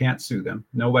 and you can't sue them.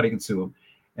 Nobody can sue them.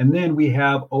 And then we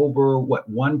have over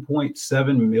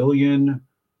 1.7 million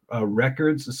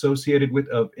records associated with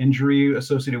of injury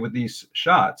associated with these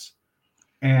shots.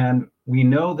 And we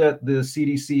know that the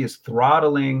CDC is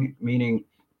throttling, meaning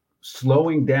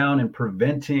slowing down and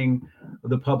preventing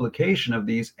the publication of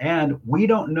these. And we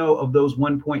don't know of those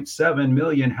 1.7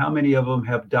 million, how many of them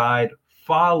have died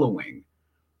following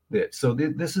this. So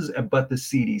this is, but the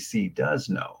CDC does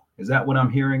know. Is that what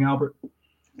I'm hearing, Albert?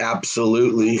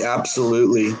 Absolutely.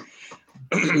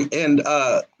 And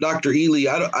Dr. Ely,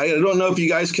 I don't know if you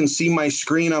guys can see my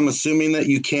screen. I'm assuming that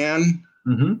you can.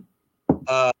 Mm-hmm.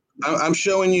 I'm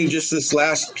showing you just this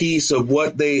last piece of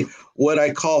what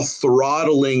I call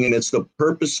throttling, and it's the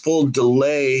purposeful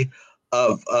delay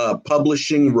of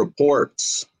publishing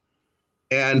reports.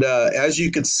 And as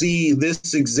you can see,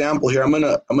 this example here, I'm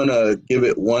gonna give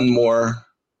it one more.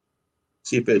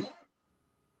 See if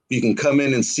you can come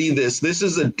in and see this. This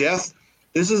is a death.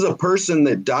 This is a person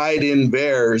that died in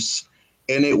VAERS,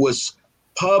 and it was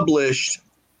published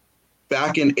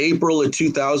back in April of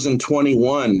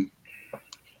 2021.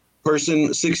 Person,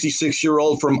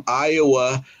 66-year-old from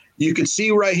Iowa. You can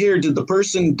see right here, did the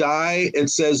person die? It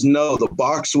says no, the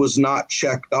box was not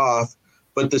checked off,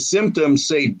 but the symptoms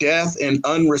say death and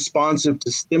unresponsive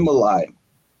to stimuli.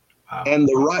 Wow. And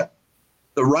the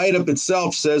write-up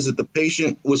itself says that the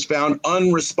patient was found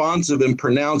unresponsive and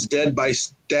pronounced dead by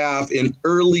staff in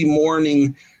early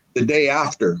morning the day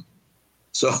after.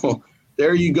 So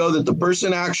there you go, that the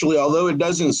person actually, although it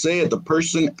doesn't say it, the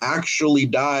person actually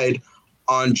died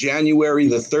on January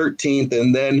the 13th,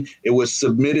 and then it was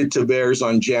submitted to VAERS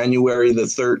on January the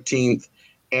 13th.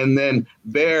 And then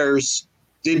VAERS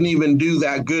didn't even do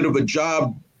that good of a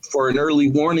job for an early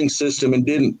warning system and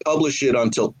didn't publish it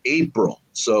until April.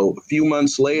 So a few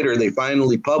months later, they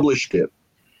finally published it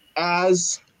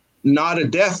as not a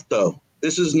death, though.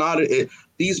 This is not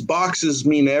these boxes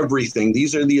mean everything.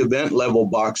 These are the event level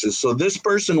boxes. So this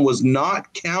person was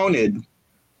not counted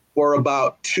for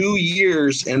about 2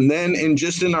 years, and then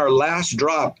in our last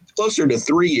drop, closer to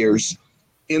 3 years,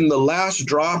 in the last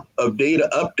drop of data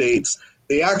updates,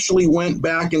 they actually went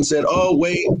back and said, oh,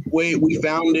 wait, we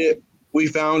found it.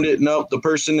 Nope, the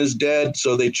person is dead.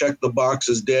 So they checked the box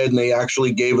as dead, and they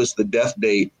actually gave us the death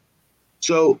date.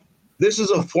 So this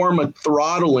is a form of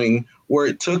throttling where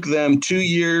it took them 2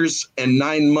 years and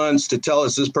 9 months to tell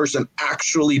us this person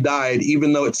actually died,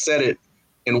 even though it said it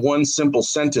in one simple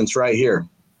sentence right here.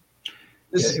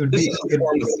 This is a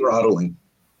form of throttling.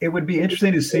 It would be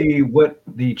interesting to see what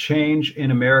the change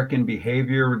in American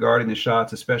behavior regarding the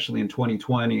shots, especially in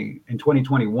 2020 and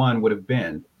 2021, would have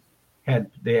been had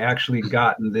they actually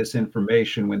gotten this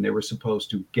information when they were supposed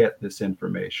to get this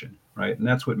information, right? And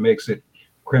that's what makes it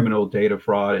criminal data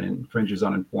fraud and infringes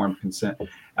on informed consent.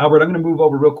 Albert, I'm going to move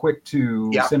over real quick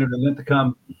to Senator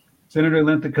Linthicum. Senator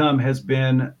Linthicum has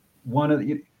been one of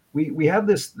the... We have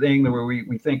this thing where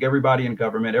we think everybody in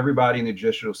government, everybody in the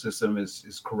judicial system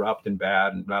is corrupt and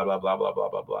bad and blah, blah, blah, blah, blah,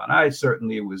 blah, blah. And I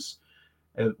certainly was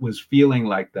feeling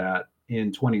like that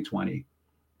in 2020.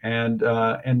 And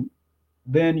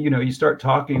then, you start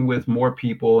talking with more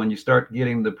people and you start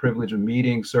getting the privilege of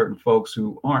meeting certain folks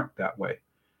who aren't that way.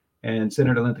 And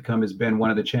Senator Linthicum has been one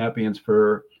of the champions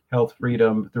for health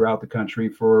freedom throughout the country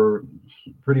for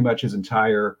pretty much his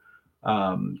entire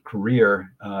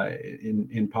career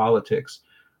in politics.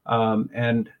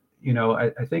 And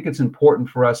I think it's important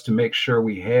for us to make sure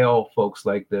we hail folks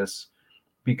like this,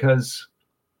 because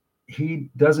he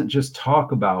doesn't just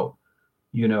talk about,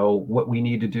 what we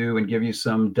need to do and give you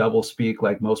some double speak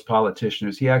like most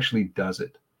politicians. He actually does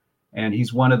it. And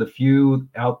he's one of the few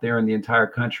out there in the entire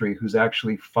country who's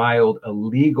actually filed a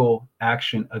legal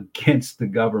action against the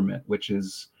government, which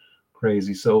is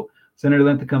crazy. So, Senator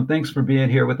Linthicum, thanks for being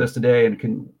here with us today.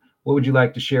 And what would you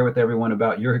like to share with everyone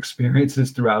about your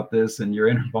experiences throughout this and your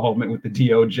involvement with the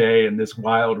DOJ and this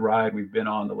wild ride we've been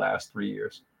on the last 3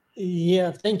 years?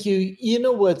 Yeah, thank you. You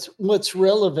know what's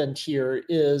relevant here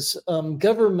is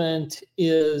government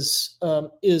is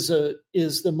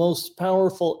the most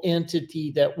powerful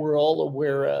entity that we're all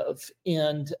aware of,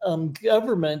 and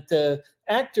government, the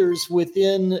actors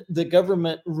within the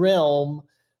government realm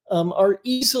are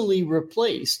easily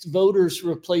replaced. Voters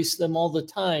replace them all the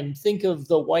time. Think of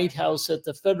the White House at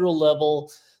the federal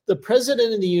level. The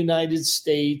president of the United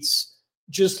States,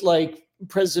 just like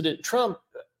President Trump,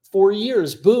 4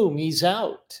 years, boom, he's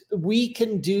out. We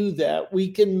can do that.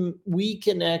 We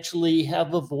can actually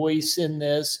have a voice in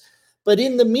this. But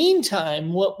in the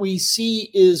meantime, what we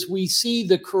see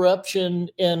the corruption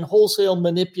and wholesale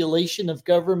manipulation of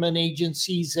government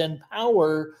agencies and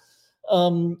power,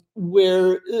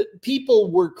 where people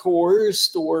were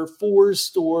coerced or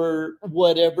forced or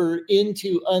whatever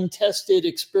into untested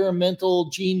experimental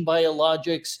gene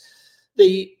biologics.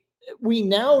 We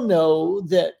now know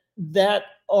that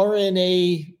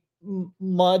RNA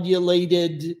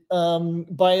modulated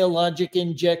biologic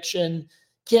injection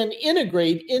can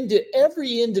integrate into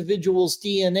every individual's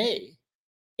DNA.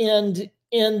 And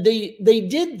they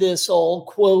did this all,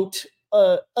 quote,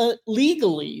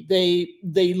 legally.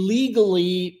 They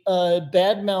legally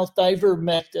badmouth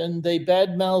ivermectin, they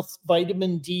badmouth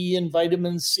vitamin D and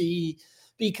vitamin C,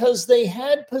 because they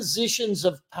had positions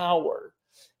of power.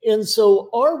 And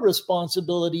so our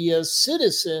responsibility as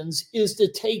citizens is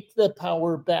to take the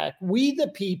power back. We, the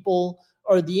people,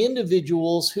 are the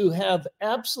individuals who have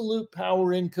absolute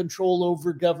power and control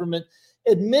over government.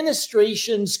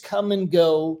 Administrations come and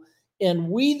go, and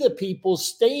we, the people,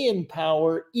 stay in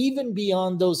power even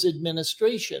beyond those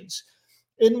administrations.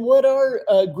 And what our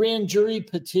grand jury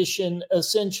petition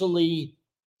essentially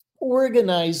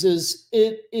organizes,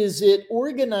 it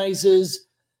organizes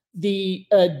the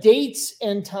dates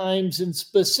and times and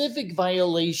specific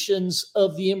violations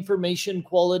of the Information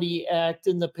Quality Act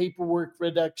and the Paperwork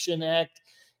Reduction Act.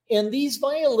 And these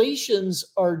violations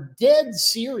are dead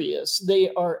serious.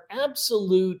 They are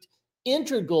absolute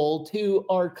integral to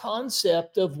our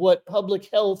concept of what public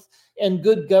health and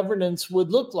good governance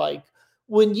would look like.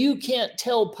 When you can't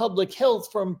tell public health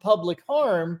from public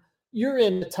harm, you're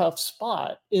in a tough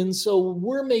spot. And so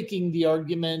we're making the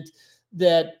argument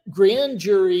that grand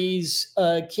juries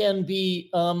can be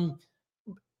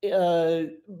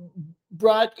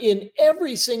brought in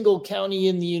every single county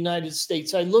in the United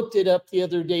States. I looked it up the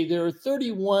other day. There are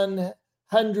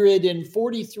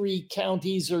 3,143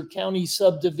 counties or county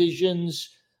subdivisions,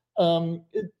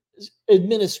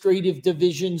 administrative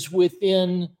divisions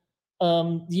within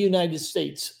the United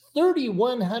States.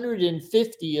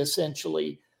 3,150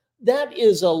 essentially. That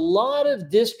is a lot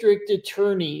of district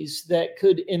attorneys that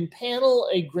could impanel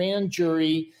a grand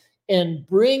jury and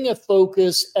bring a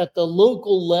focus at the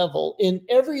local level in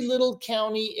every little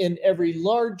county, in every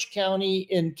large county,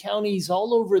 in counties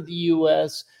all over the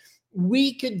US.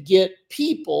 We could get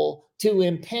people to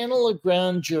impanel a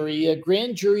grand jury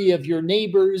of your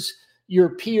neighbors, your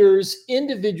peers,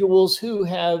 individuals who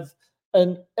have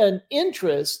an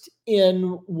interest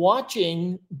in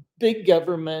watching big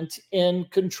government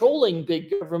and controlling big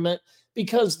government,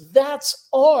 because that's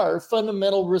our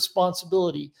fundamental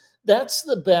responsibility. That's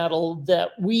the battle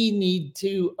that we need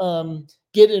to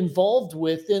get involved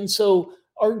with. And so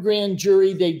our grand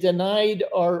jury, they denied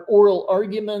our oral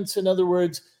arguments. In other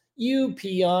words, you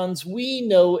peons, we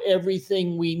know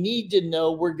everything we need to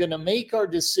know. We're going to make our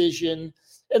decision.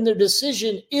 And their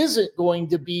decision isn't going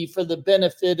to be for the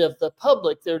benefit of the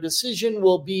public. Their decision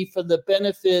will be for the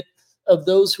benefit of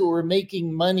those who are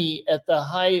making money on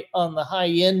the high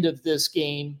end of this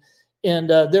game. And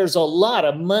there's a lot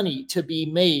of money to be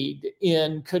made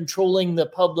in controlling the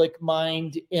public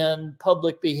mind and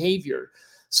public behavior.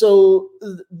 So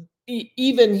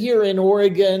even here in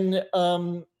Oregon,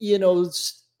 I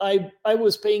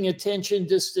was paying attention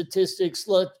to statistics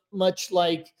much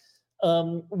like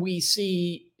we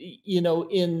see,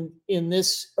 in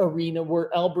this arena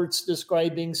where Albert's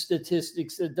describing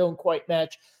statistics that don't quite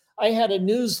match. I had a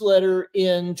newsletter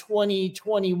in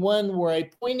 2021 where I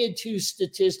pointed to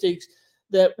statistics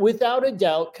that, without a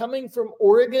doubt, coming from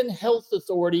Oregon Health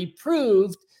Authority,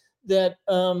 proved that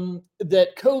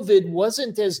that COVID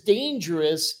wasn't as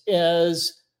dangerous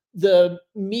as the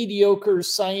mediocre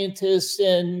scientists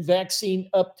and vaccine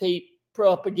uptake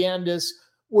propagandists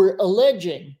were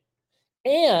alleging.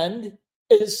 And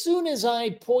as soon as I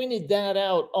pointed that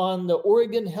out on the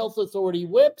Oregon Health Authority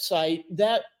website,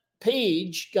 that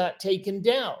page got taken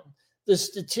down. The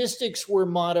statistics were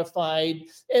modified,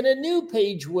 and a new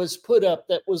page was put up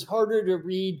that was harder to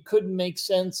read, couldn't make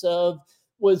sense of,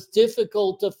 was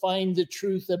difficult to find the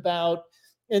truth about.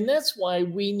 And that's why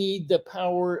we need the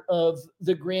power of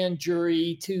the grand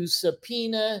jury to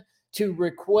subpoena, to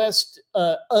request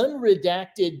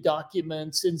unredacted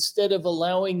documents instead of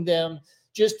allowing them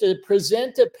just to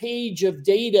present a page of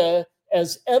data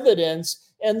as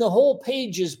evidence, and the whole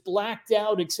page is blacked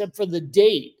out except for the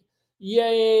date.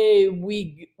 Yay,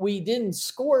 we didn't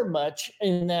score much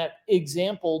in that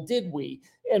example, did we?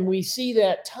 And we see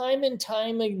that time and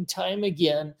time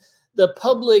again. The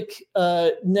public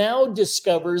now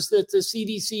discovers that the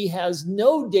CDC has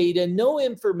no data, no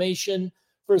information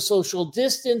for social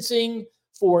distancing,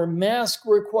 for mask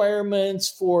requirements,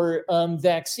 for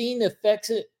vaccine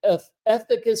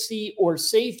efficacy or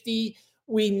safety.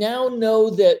 We now know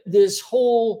that this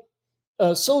whole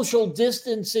social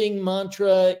distancing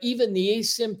mantra, even the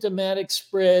asymptomatic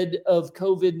spread of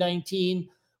COVID-19,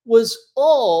 was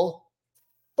all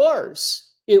farce.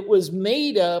 It was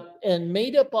made up on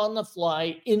the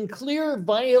fly in clear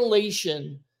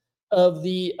violation of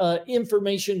the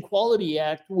Information Quality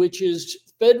Act, which is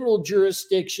federal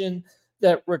jurisdiction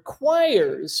that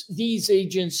requires these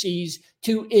agencies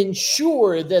to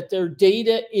ensure that their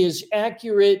data is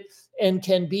accurate and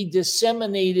can be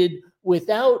disseminated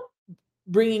without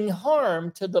bringing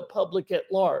harm to the public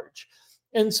at large.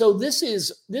 And so this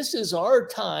is our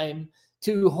time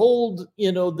to hold,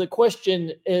 the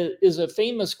question is a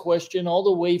famous question all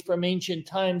the way from ancient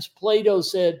times. Plato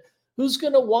said, who's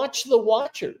going to watch the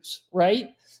watchers, right?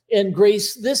 And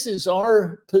Grace, this is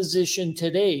our position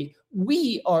today.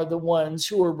 We are the ones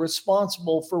who are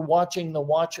responsible for watching the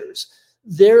watchers.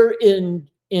 They're in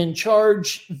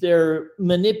charge, they're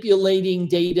manipulating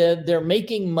data, they're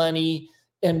making money,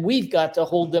 and we've got to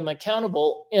hold them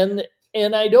accountable. And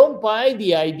I don't buy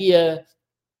the idea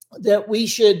that we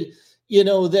should,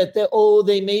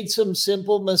 they made some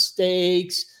simple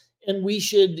mistakes and we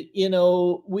should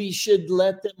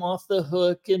let them off the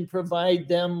hook and provide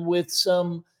them with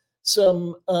some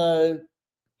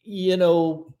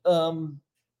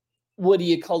what do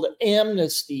you call it,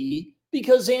 amnesty,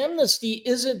 because amnesty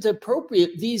isn't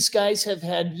appropriate. These guys have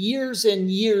had years and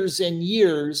years and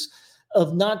years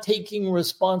of not taking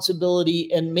responsibility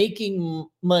and making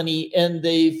money, and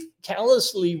they've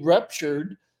callously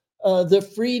ruptured the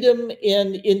freedom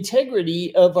and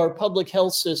integrity of our public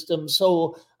health system.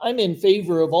 So I'm in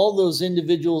favor of all those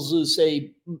individuals who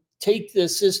say, take the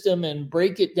system and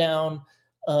break it down,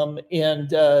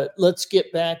 and let's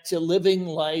get back to living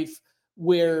life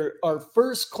where our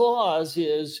first clause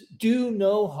is do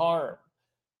no harm.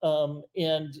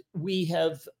 And we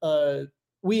have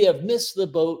missed the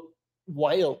boat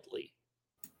wildly.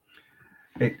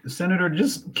 Hey, Senator,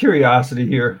 just curiosity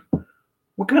here.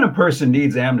 What kind of person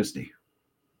needs amnesty?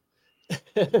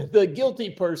 The guilty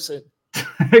person.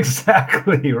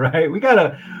 Exactly, right. We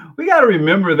gotta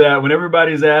remember that when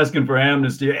everybody's asking for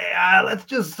amnesty. Hey,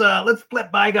 let's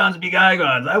let bygones be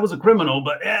bygones. I was a criminal,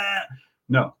 but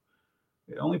no.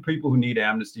 The only people who need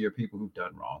amnesty are people who've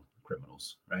done wrong,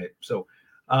 criminals, right? So,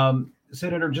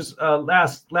 Senator, just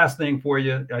last thing for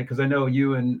you, because I know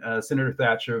you and Senator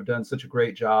Thatcher have done such a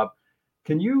great job.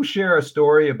 Can you share a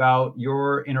story about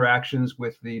your interactions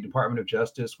with the Department of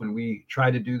Justice when we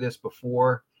tried to do this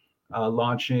before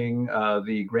launching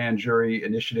the grand jury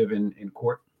initiative in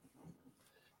court?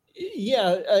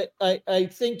 Yeah, I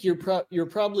think you're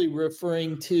probably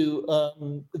referring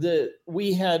to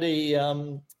we had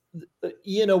a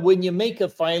when you make a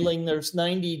filing, there's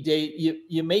 90 day.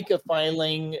 You make a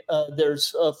filing.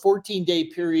 There's a 14-day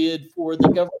period for the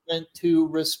government to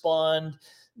respond.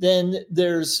 Then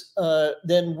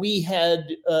we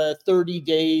had 30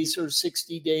 days or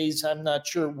 60 days. I'm not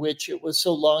sure which. It was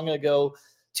so long ago,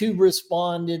 to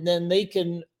respond, and then they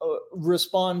can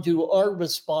respond to our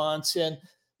response. And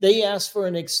they asked for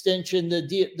an extension.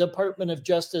 The Department of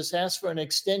Justice asked for an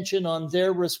extension on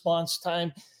their response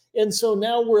time. And so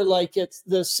now we're like at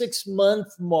the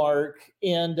 6-month mark,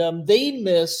 and they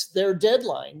missed their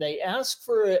deadline. They asked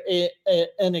for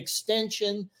an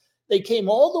extension. They came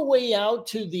all the way out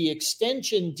to the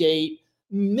extension date,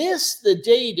 missed the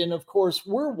date. And of course,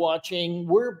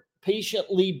 we're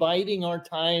patiently biding our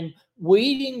time,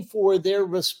 waiting for their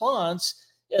response.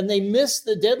 and they miss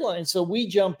the deadline. So we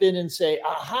jump in and say,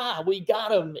 aha, we got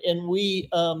them. And we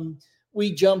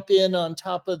jump in on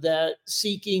top of that,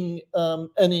 seeking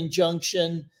an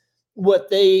injunction. What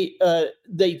they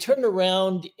turn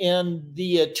around, and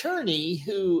the attorney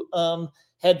who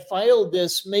had filed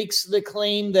this makes the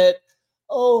claim that,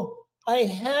 oh, I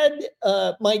had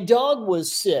my dog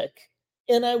was sick,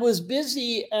 and I was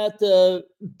busy at the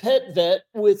pet vet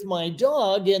with my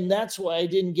dog, and that's why I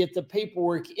didn't get the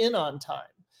paperwork in on time.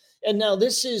 And now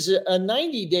this is a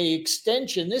 90-day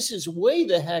extension. This is way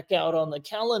the heck out on the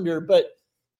calendar, but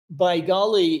by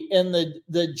golly, and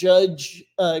the judge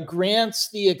grants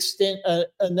the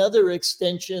another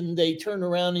extension. They turn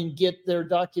around and get their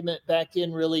document back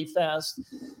in really fast,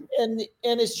 and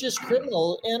it's just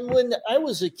criminal. And when I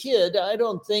was a kid, I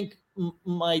don't think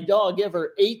my dog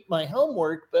ever ate my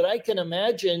homework, but I can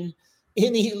imagine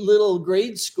any little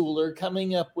grade schooler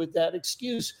coming up with that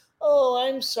excuse. Oh,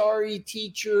 I'm sorry,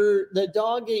 teacher, the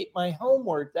dog ate my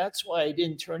homework. That's why I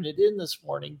didn't turn it in this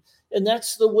morning. And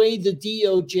that's the way the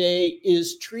DOJ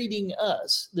is treating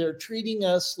us. They're treating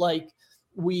us like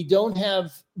we don't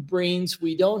have brains,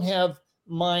 we don't have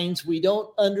minds, we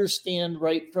don't understand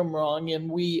right from wrong, and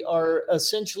we are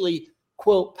essentially,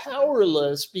 quote,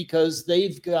 powerless because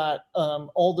they've got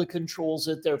all the controls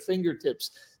at their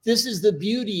fingertips. This is the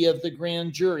beauty of the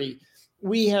grand jury.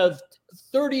 We have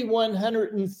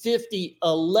 3,150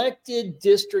 elected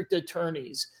district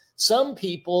attorneys. Some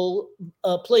people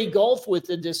play golf with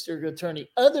the district attorney.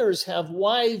 Others have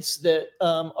wives that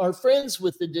are friends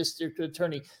with the district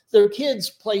attorney. Their kids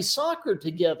play soccer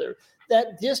together.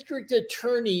 That district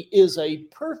attorney is a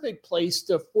perfect place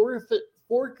to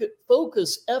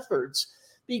focus efforts,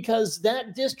 because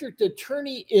that district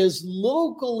attorney is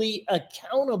locally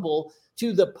accountable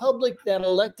to the public that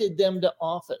elected them to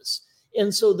office.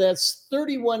 And so that's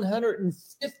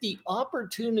 3,150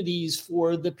 opportunities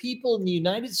for the people in the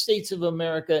United States of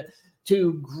America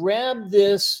to grab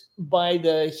this by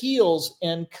the heels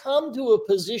and come to a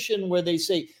position where they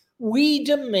say, we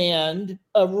demand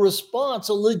a response,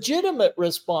 a legitimate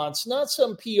response, not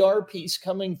some PR piece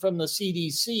coming from the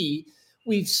CDC.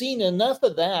 We've seen enough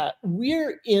of that.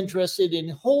 We're interested in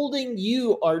holding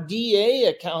you, our DA,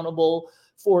 accountable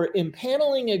for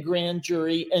impaneling a grand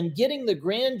jury and getting the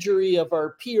grand jury of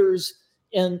our peers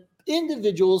and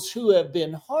individuals who have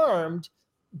been harmed,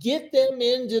 get them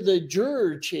into the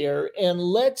juror chair, and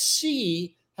let's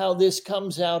see how this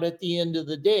comes out at the end of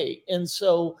the day. And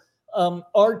so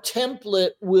our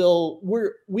template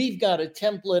we've got a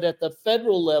template at the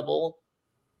federal level,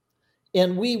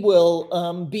 and we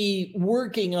will be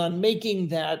working on making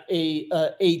that a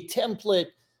template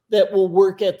that will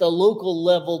work at the local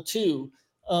level too.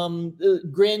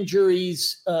 Grand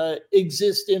juries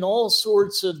exist in all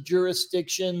sorts of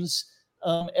jurisdictions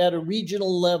at a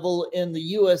regional level and the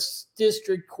U.S.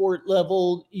 District Court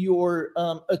level. Your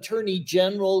attorney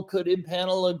general could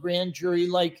impanel a grand jury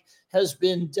like has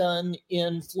been done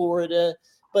in Florida.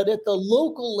 But at the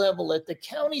local level, at the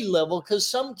county level, because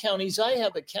some counties, I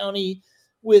have a county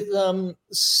with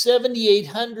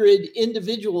 7,800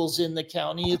 individuals in the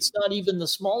county. It's not even the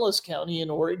smallest county in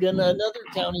Oregon. Another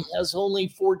county has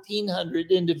only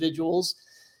 1,400 individuals.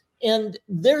 And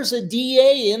there's a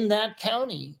DA in that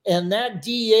county, and that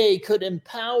DA could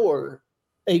empower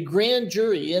a grand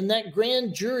jury, and that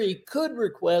grand jury could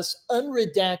request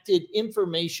unredacted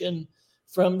information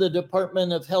from the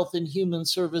Department of Health and Human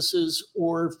Services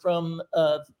or from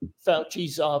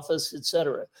Fauci's office, et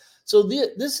cetera. So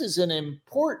this is an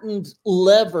important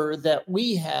lever that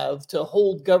we have to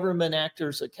hold government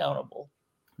actors accountable.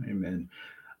 Amen.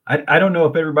 I don't know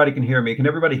if everybody can hear me. Can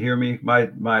everybody hear me?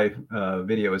 My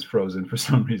video is frozen for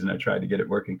some reason. I tried to get it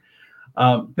working.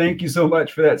 Thank you so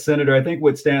much for that, Senator. I think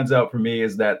what stands out for me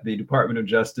is that the Department of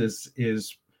Justice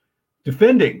is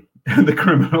defending the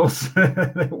criminals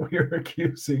that we're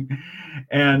accusing.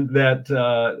 And that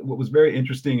what was very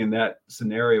interesting in that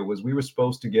scenario was we were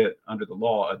supposed to get, under the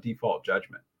law, a default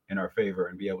judgment in our favor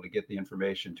and be able to get the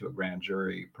information to a grand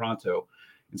jury pronto.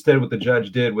 Instead, what the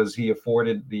judge did was he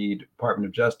afforded the Department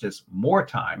of Justice more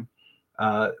time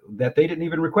that they didn't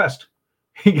even request.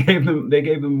 They gave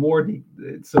them more.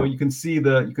 So you can see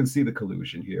the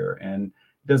collusion here, and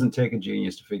it doesn't take a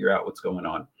genius to figure out what's going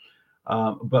on.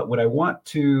 But what I want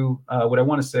to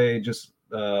say, just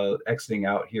exiting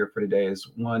out here for today,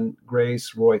 is one,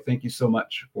 Grace, Roy, thank you so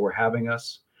much for having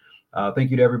us.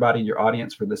 Thank you to everybody in your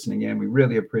audience for listening in. We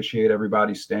really appreciate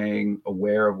everybody staying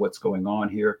aware of what's going on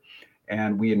here.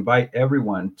 And we invite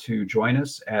everyone to join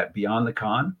us at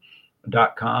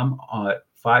beyondthecon.com at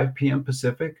 5 p.m.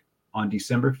 Pacific on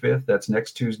December 5th. That's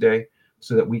next Tuesday,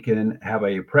 so that we can have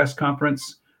a press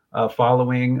conference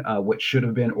following what should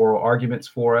have been oral arguments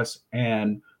for us,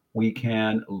 and we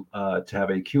can to have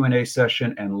a Q&A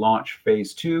session and launch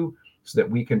phase 2 so that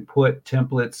we can put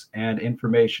templates and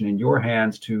information in your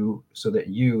hands so that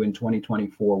you in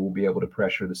 2024 will be able to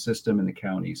pressure the system in the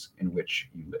counties in which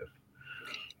you live.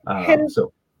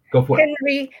 So go for it.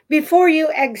 Henry, before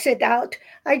you exit out,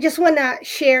 I just want to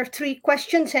share 3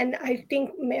 questions, and I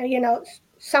think,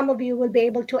 some of you will be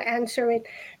able to answer it.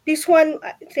 This one,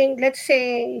 I think, let's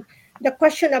say the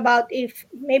question about if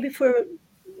maybe for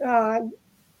uh,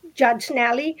 Judge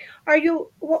Nally,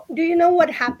 do you know what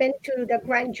happened to the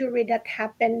grand jury that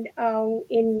happened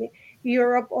in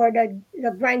Europe, or the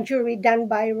grand jury done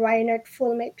by Reinhard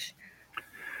Fulmich?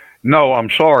 No,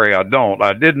 I'm sorry, I don't.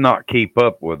 I did not keep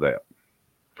up with that.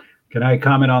 Can I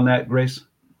comment on that, Grace?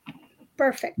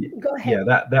 Perfect. Go ahead.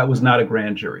 Yeah, that was not a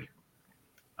grand jury.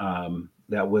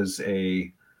 That was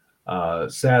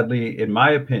sadly, in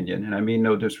my opinion, and I mean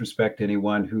no disrespect to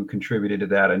anyone who contributed to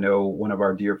that. I know one of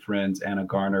our dear friends, Anna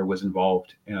Garner, was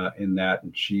involved in that,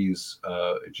 and she's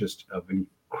just of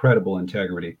incredible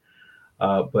integrity.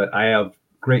 But I have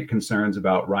great concerns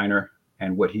about Reiner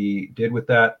and what he did with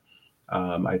that.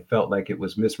 I felt like it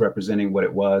was misrepresenting what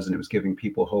it was, and it was giving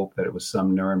people hope that it was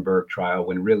some Nuremberg trial,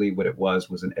 when really what it was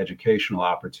an educational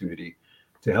opportunity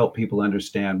to help people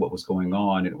understand what was going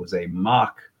on. It was a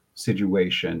mock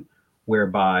situation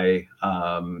whereby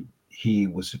he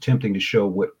was attempting to show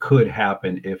what could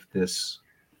happen if this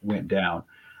went down.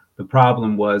 The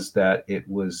problem was that it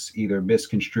was either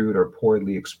misconstrued or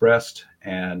poorly expressed.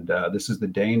 And this is the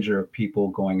danger of people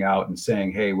going out and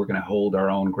saying, hey, we're going to hold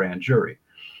our own grand jury.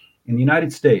 In the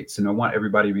United States, and I want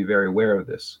everybody to be very aware of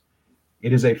this,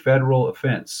 it is a federal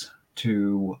offense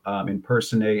to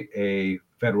impersonate a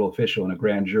federal official, and a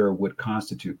grand juror would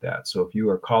constitute that. So if you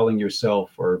are calling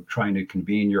yourself or trying to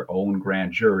convene your own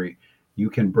grand jury, you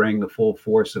can bring the full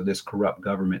force of this corrupt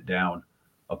government down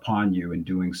upon you in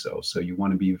doing so. So you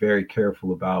want to be very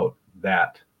careful about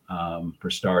that, for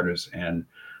starters. And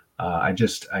I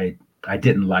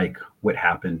didn't like what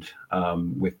happened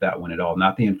with that one at all.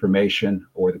 Not the information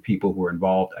or the people who were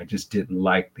involved. I just didn't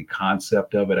like the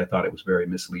concept of it. I thought it was very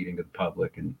misleading to the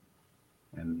public, and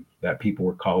that people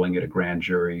were calling it a grand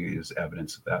jury is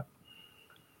evidence of that.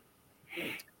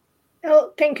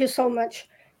 Oh, thank you so much.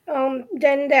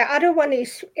 Then the other one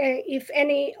is, if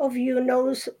any of you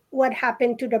knows what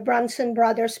happened to the Brunson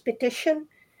brothers petition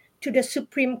to the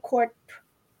Supreme Court.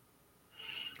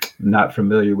 Not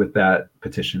familiar with that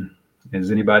petition.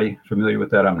 Is anybody familiar with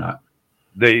that? I'm not.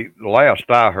 The last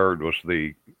I heard was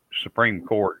the Supreme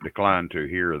Court declined to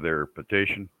hear their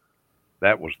petition.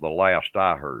 That was the last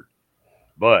I heard.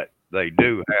 But they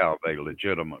do have a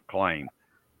legitimate claim,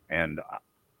 and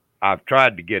I've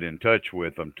tried to get in touch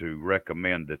with them to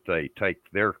recommend that they take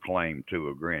their claim to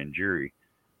a grand jury,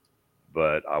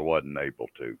 but I wasn't able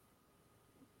to.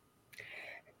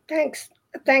 Thanks,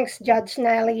 Judge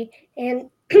Nally. And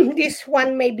this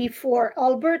one may be for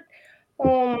Albert.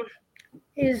 Won't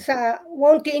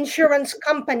the insurance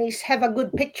companies have a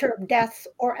good picture of death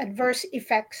or adverse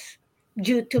effects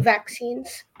due to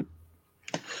vaccines?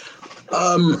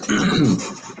 I'm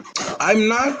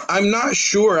not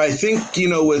sure. I think,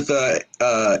 with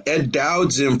Ed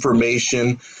Dowd's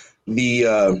information,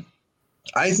 I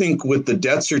think with the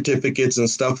death certificates and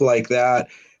stuff like that,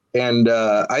 and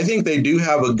I think they do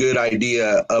have a good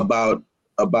idea about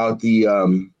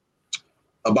the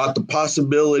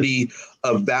possibility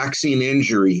of vaccine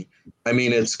injury. I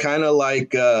mean, it's kind of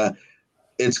like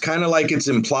it's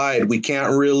implied. We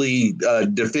can't really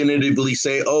definitively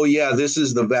say, oh yeah, this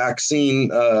is the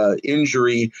vaccine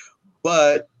injury,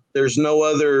 but there's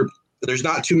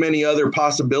not too many other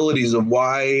possibilities of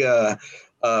why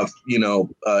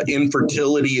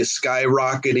infertility is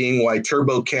skyrocketing, why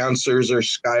turbo cancers are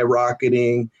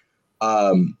skyrocketing,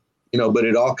 but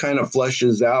it all kind of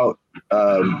fleshes out,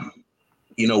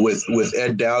 with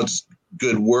Ed Dowd's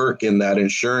good work in that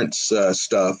insurance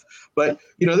stuff. But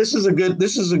this is a good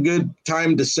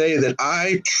time to say that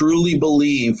I truly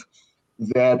believe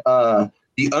that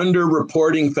the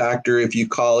underreporting factor, if you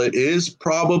call it, is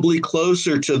probably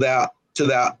closer to that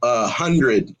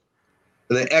 100,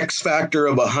 the X factor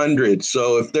of 100.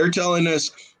 So if they're telling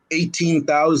us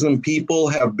 18,000 people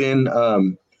have been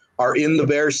are in the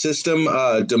VAERS system,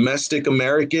 domestic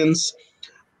Americans,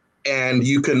 and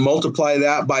you can multiply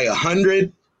that by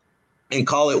 100 and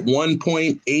call it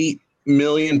 1.8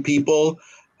 million people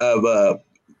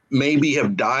maybe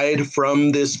have died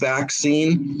from this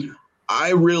vaccine,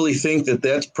 I really think that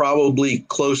that's probably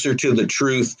closer to the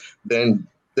truth than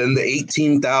the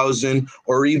 18,000,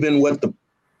 or even what the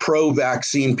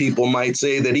pro-vaccine people might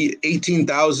say that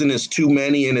 18,000 is too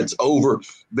many and it's over.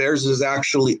 Theirs is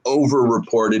actually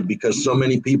over-reported because so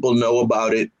many people know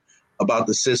about it, about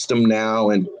the system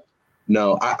now. And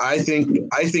no, I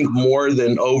think more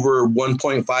than over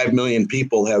 1.5 million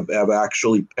people have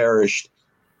actually perished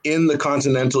in the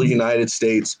continental United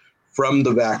States from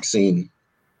the vaccine.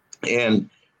 And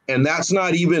that's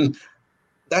not even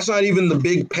the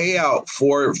big payout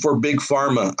for big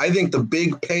pharma. I think the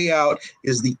big payout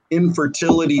is the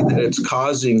infertility that it's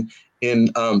causing in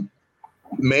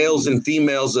males and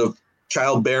females of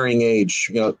childbearing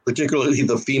age, particularly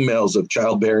the females of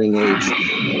childbearing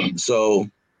age. So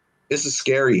this is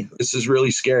scary. This is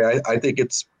really scary. I think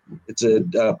it's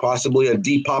a possibly a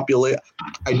depopulate.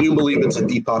 I do believe it's a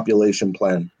depopulation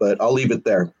plan, but I'll leave it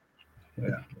there.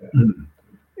 Yeah.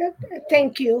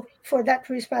 Thank you for that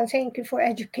response. Thank you for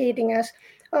educating us.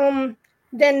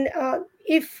 Then,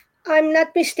 if I'm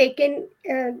not mistaken,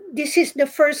 this is the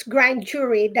first grand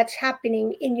jury that's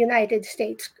happening in United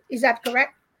States. Is that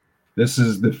correct? This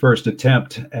is the first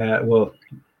attempt at, well,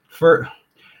 for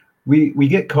we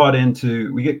get caught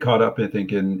up, I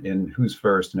think, in who's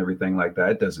first and everything like that.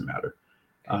 It doesn't matter.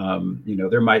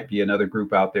 There might be another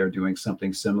group out there doing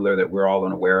something similar that we're all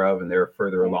unaware of, and they're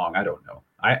further along. I don't know.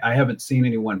 I haven't seen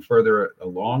anyone further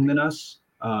along than us,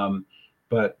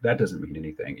 but that doesn't mean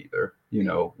anything either.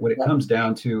 What it comes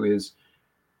down to is,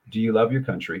 do you love your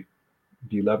country?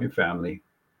 Do you love your family?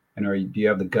 And do you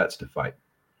have the guts to fight?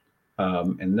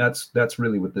 And that's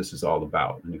really what this is all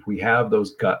about. And if we have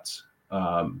those guts,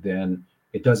 then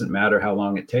it doesn't matter how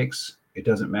long it takes. It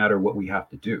doesn't matter what we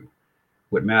have to do.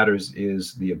 What matters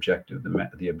is the objective,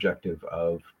 the objective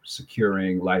of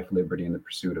securing life, liberty, and the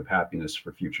pursuit of happiness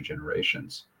for future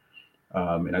generations.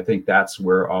 And I think that's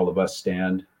where all of us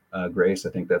stand, Grace.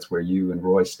 I think that's where you and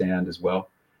Roy stand as well.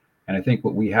 And I think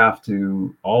what we have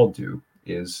to all do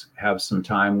is have some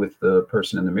time with the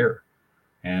person in the mirror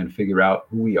and figure out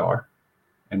who we are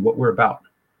and what we're about.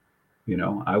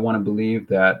 I want to believe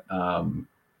that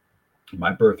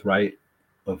my birthright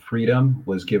of freedom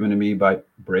was given to me by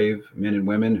brave men and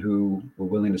women who were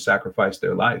willing to sacrifice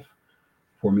their life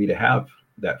for me to have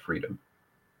that freedom.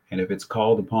 And if it's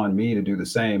called upon me to do the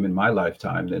same in my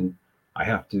lifetime, then I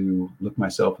have to look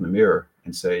myself in the mirror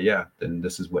and say, yeah, then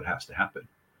this is what has to happen.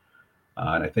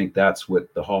 And I think that's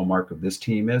what the hallmark of this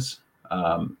team is.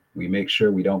 We make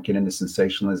sure we don't get into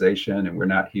sensationalization, and we're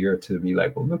not here to be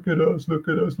like, well, look at us, look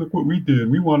what we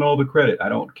did. We want all the credit. I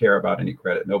don't care about any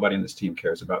credit. Nobody in this team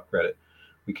cares about credit.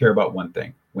 We care about one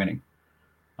thing, winning.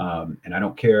 And I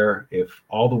don't care if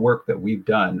all the work that we've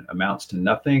done amounts to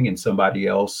nothing and somebody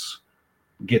else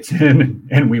gets in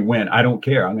and we win. I don't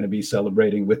care. I'm going to be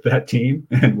celebrating with that team,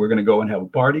 and we're going to go and have a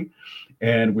party,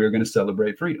 and we're going to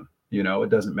celebrate freedom. It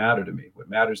doesn't matter to me. What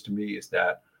matters to me is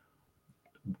that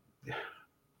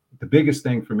the biggest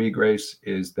thing for me, Grace,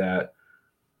 is that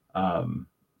I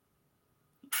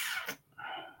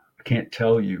can't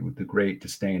tell you the great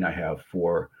disdain I have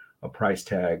for a price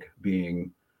tag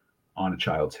being on a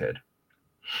child's head.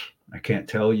 I can't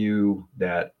tell you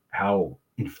that how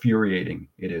infuriating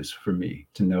it is for me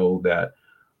to know that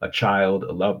a child,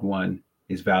 a loved one,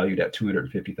 is valued at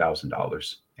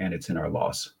 $250,000 and it's in our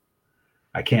laws.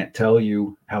 I can't tell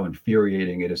you how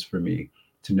infuriating it is for me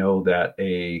to know that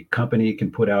a company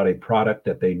can put out a product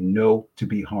that they know to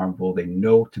be harmful, they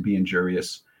know to be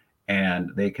injurious, and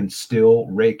they can still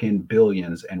rake in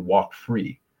billions and walk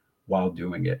free while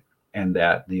doing it. And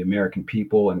that the American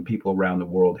people and people around the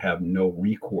world have no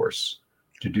recourse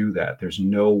to do that. There's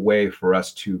no way for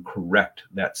us to correct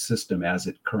that system as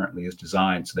it currently is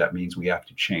designed. So that means we have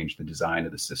to change the design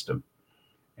of the system.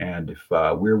 And if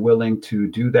we're willing to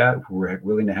do that, if we're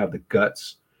willing to have the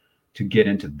guts to get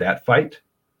into that fight,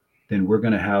 then we're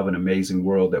going to have an amazing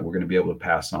world that we're going to be able to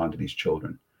pass on to these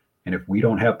children. And if we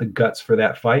don't have the guts for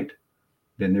that fight,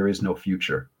 then there is no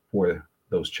future for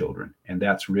those children. And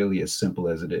that's really as simple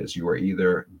as it is. You are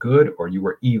either good or you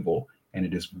are evil. And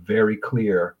it is very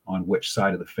clear on which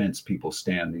side of the fence people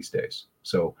stand these days.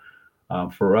 So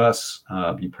for us,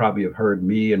 you probably have heard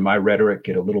me and my rhetoric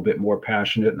get a little bit more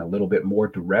passionate and a little bit more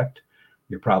direct.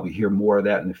 You'll probably hear more of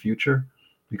that in the future,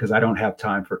 because I don't have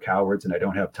time for cowards and I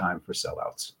don't have time for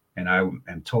sellouts. And I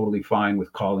am totally fine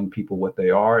with calling people what they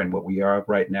are. And what we are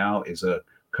right now is a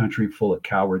country full of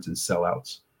cowards and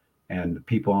sellouts. And the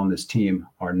people on this team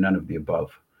are none of the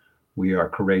above. We are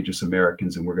courageous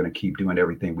Americans, and we're going to keep doing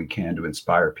everything we can to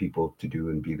inspire people to do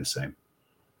and be the same.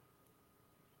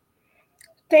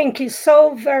 Thank you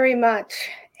so very much.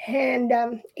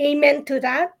 And amen to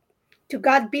that. To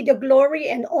God be the glory,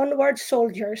 and onward,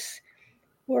 soldiers.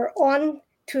 We're on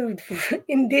to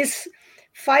in this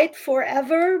fight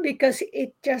forever, because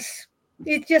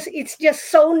it's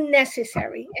just so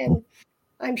necessary. And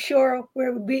I'm sure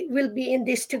we'll be in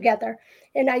this together.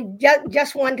 And I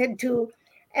just wanted to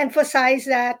emphasize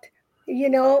that, you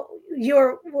know,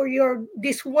 your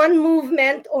this one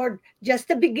movement, or just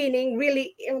the beginning,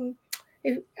 really,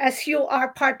 as you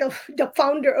are part of the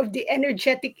founder of the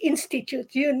Energetic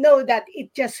Institute, you know that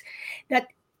that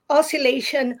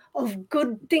oscillation of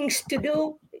good things to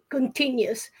do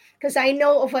continues. Because I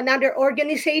know of another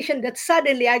organization that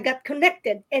suddenly I got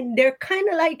connected, and they're kind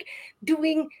of like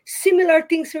doing similar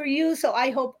things for you. So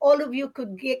I hope all of you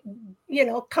could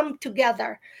come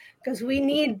together, because we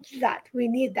need that.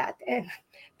 And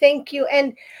thank you.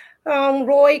 And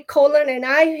Roy, Colin,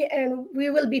 and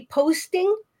we will be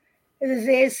posting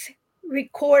this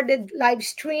recorded live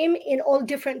stream in all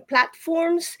different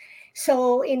platforms.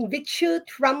 So in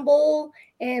BitChute, Rumble,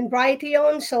 and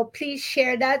Brighteon. So please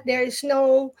share that. There is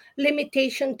no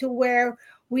limitation to where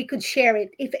we could share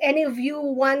it. If any of you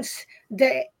wants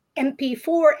the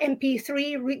MP4,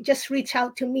 MP3, just reach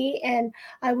out to me, and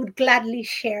I would gladly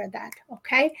share that.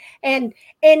 Okay. And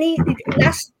any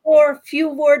last or few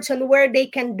words on where they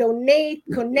can donate,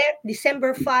 connect,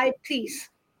 December 5, please.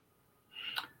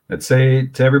 Let's say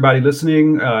to everybody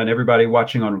listening and everybody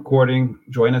watching on recording,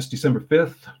 join us December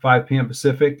 5th, 5 p.m.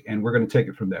 Pacific, and we're going to take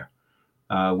it from there.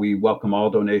 We welcome all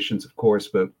donations, of course,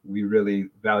 but we really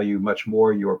value much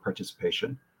more your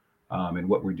participation in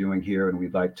what we're doing here, and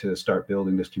we'd like to start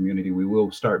building this community. We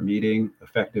will start meeting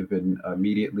effective and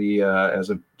immediately as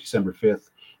of December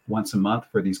 5th, once a month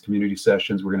for these community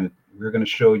sessions. We're going to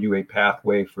show you a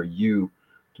pathway for you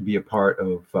to be a part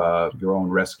of your own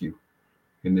rescue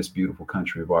in this beautiful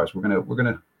country of ours. We're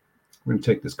gonna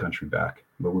take this country back,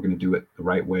 but we're gonna do it the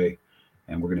right way,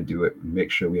 and we're gonna do it and make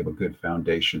sure we have a good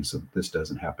foundation so this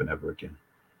doesn't happen ever again.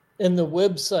 And the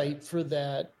website for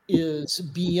that is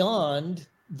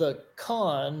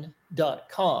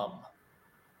beyondthecon.com.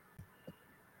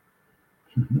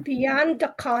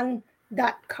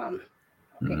 Beyondthecon.com.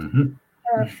 Okay. Mm-hmm.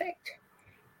 Perfect.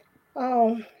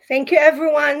 Oh, thank you,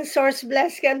 everyone. Source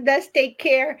bless, God bless. Take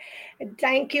care.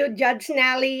 Thank you, Judge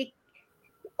Nally,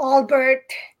 Albert,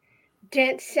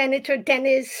 Senator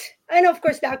Dennis, and of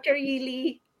course, Dr.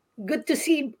 Ely. Good to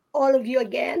see all of you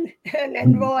again,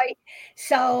 and Roy.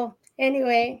 So,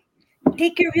 anyway,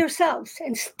 take care of yourselves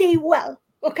and stay well.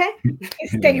 Okay?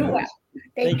 Stay well.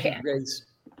 Take care. Thank you, Grace.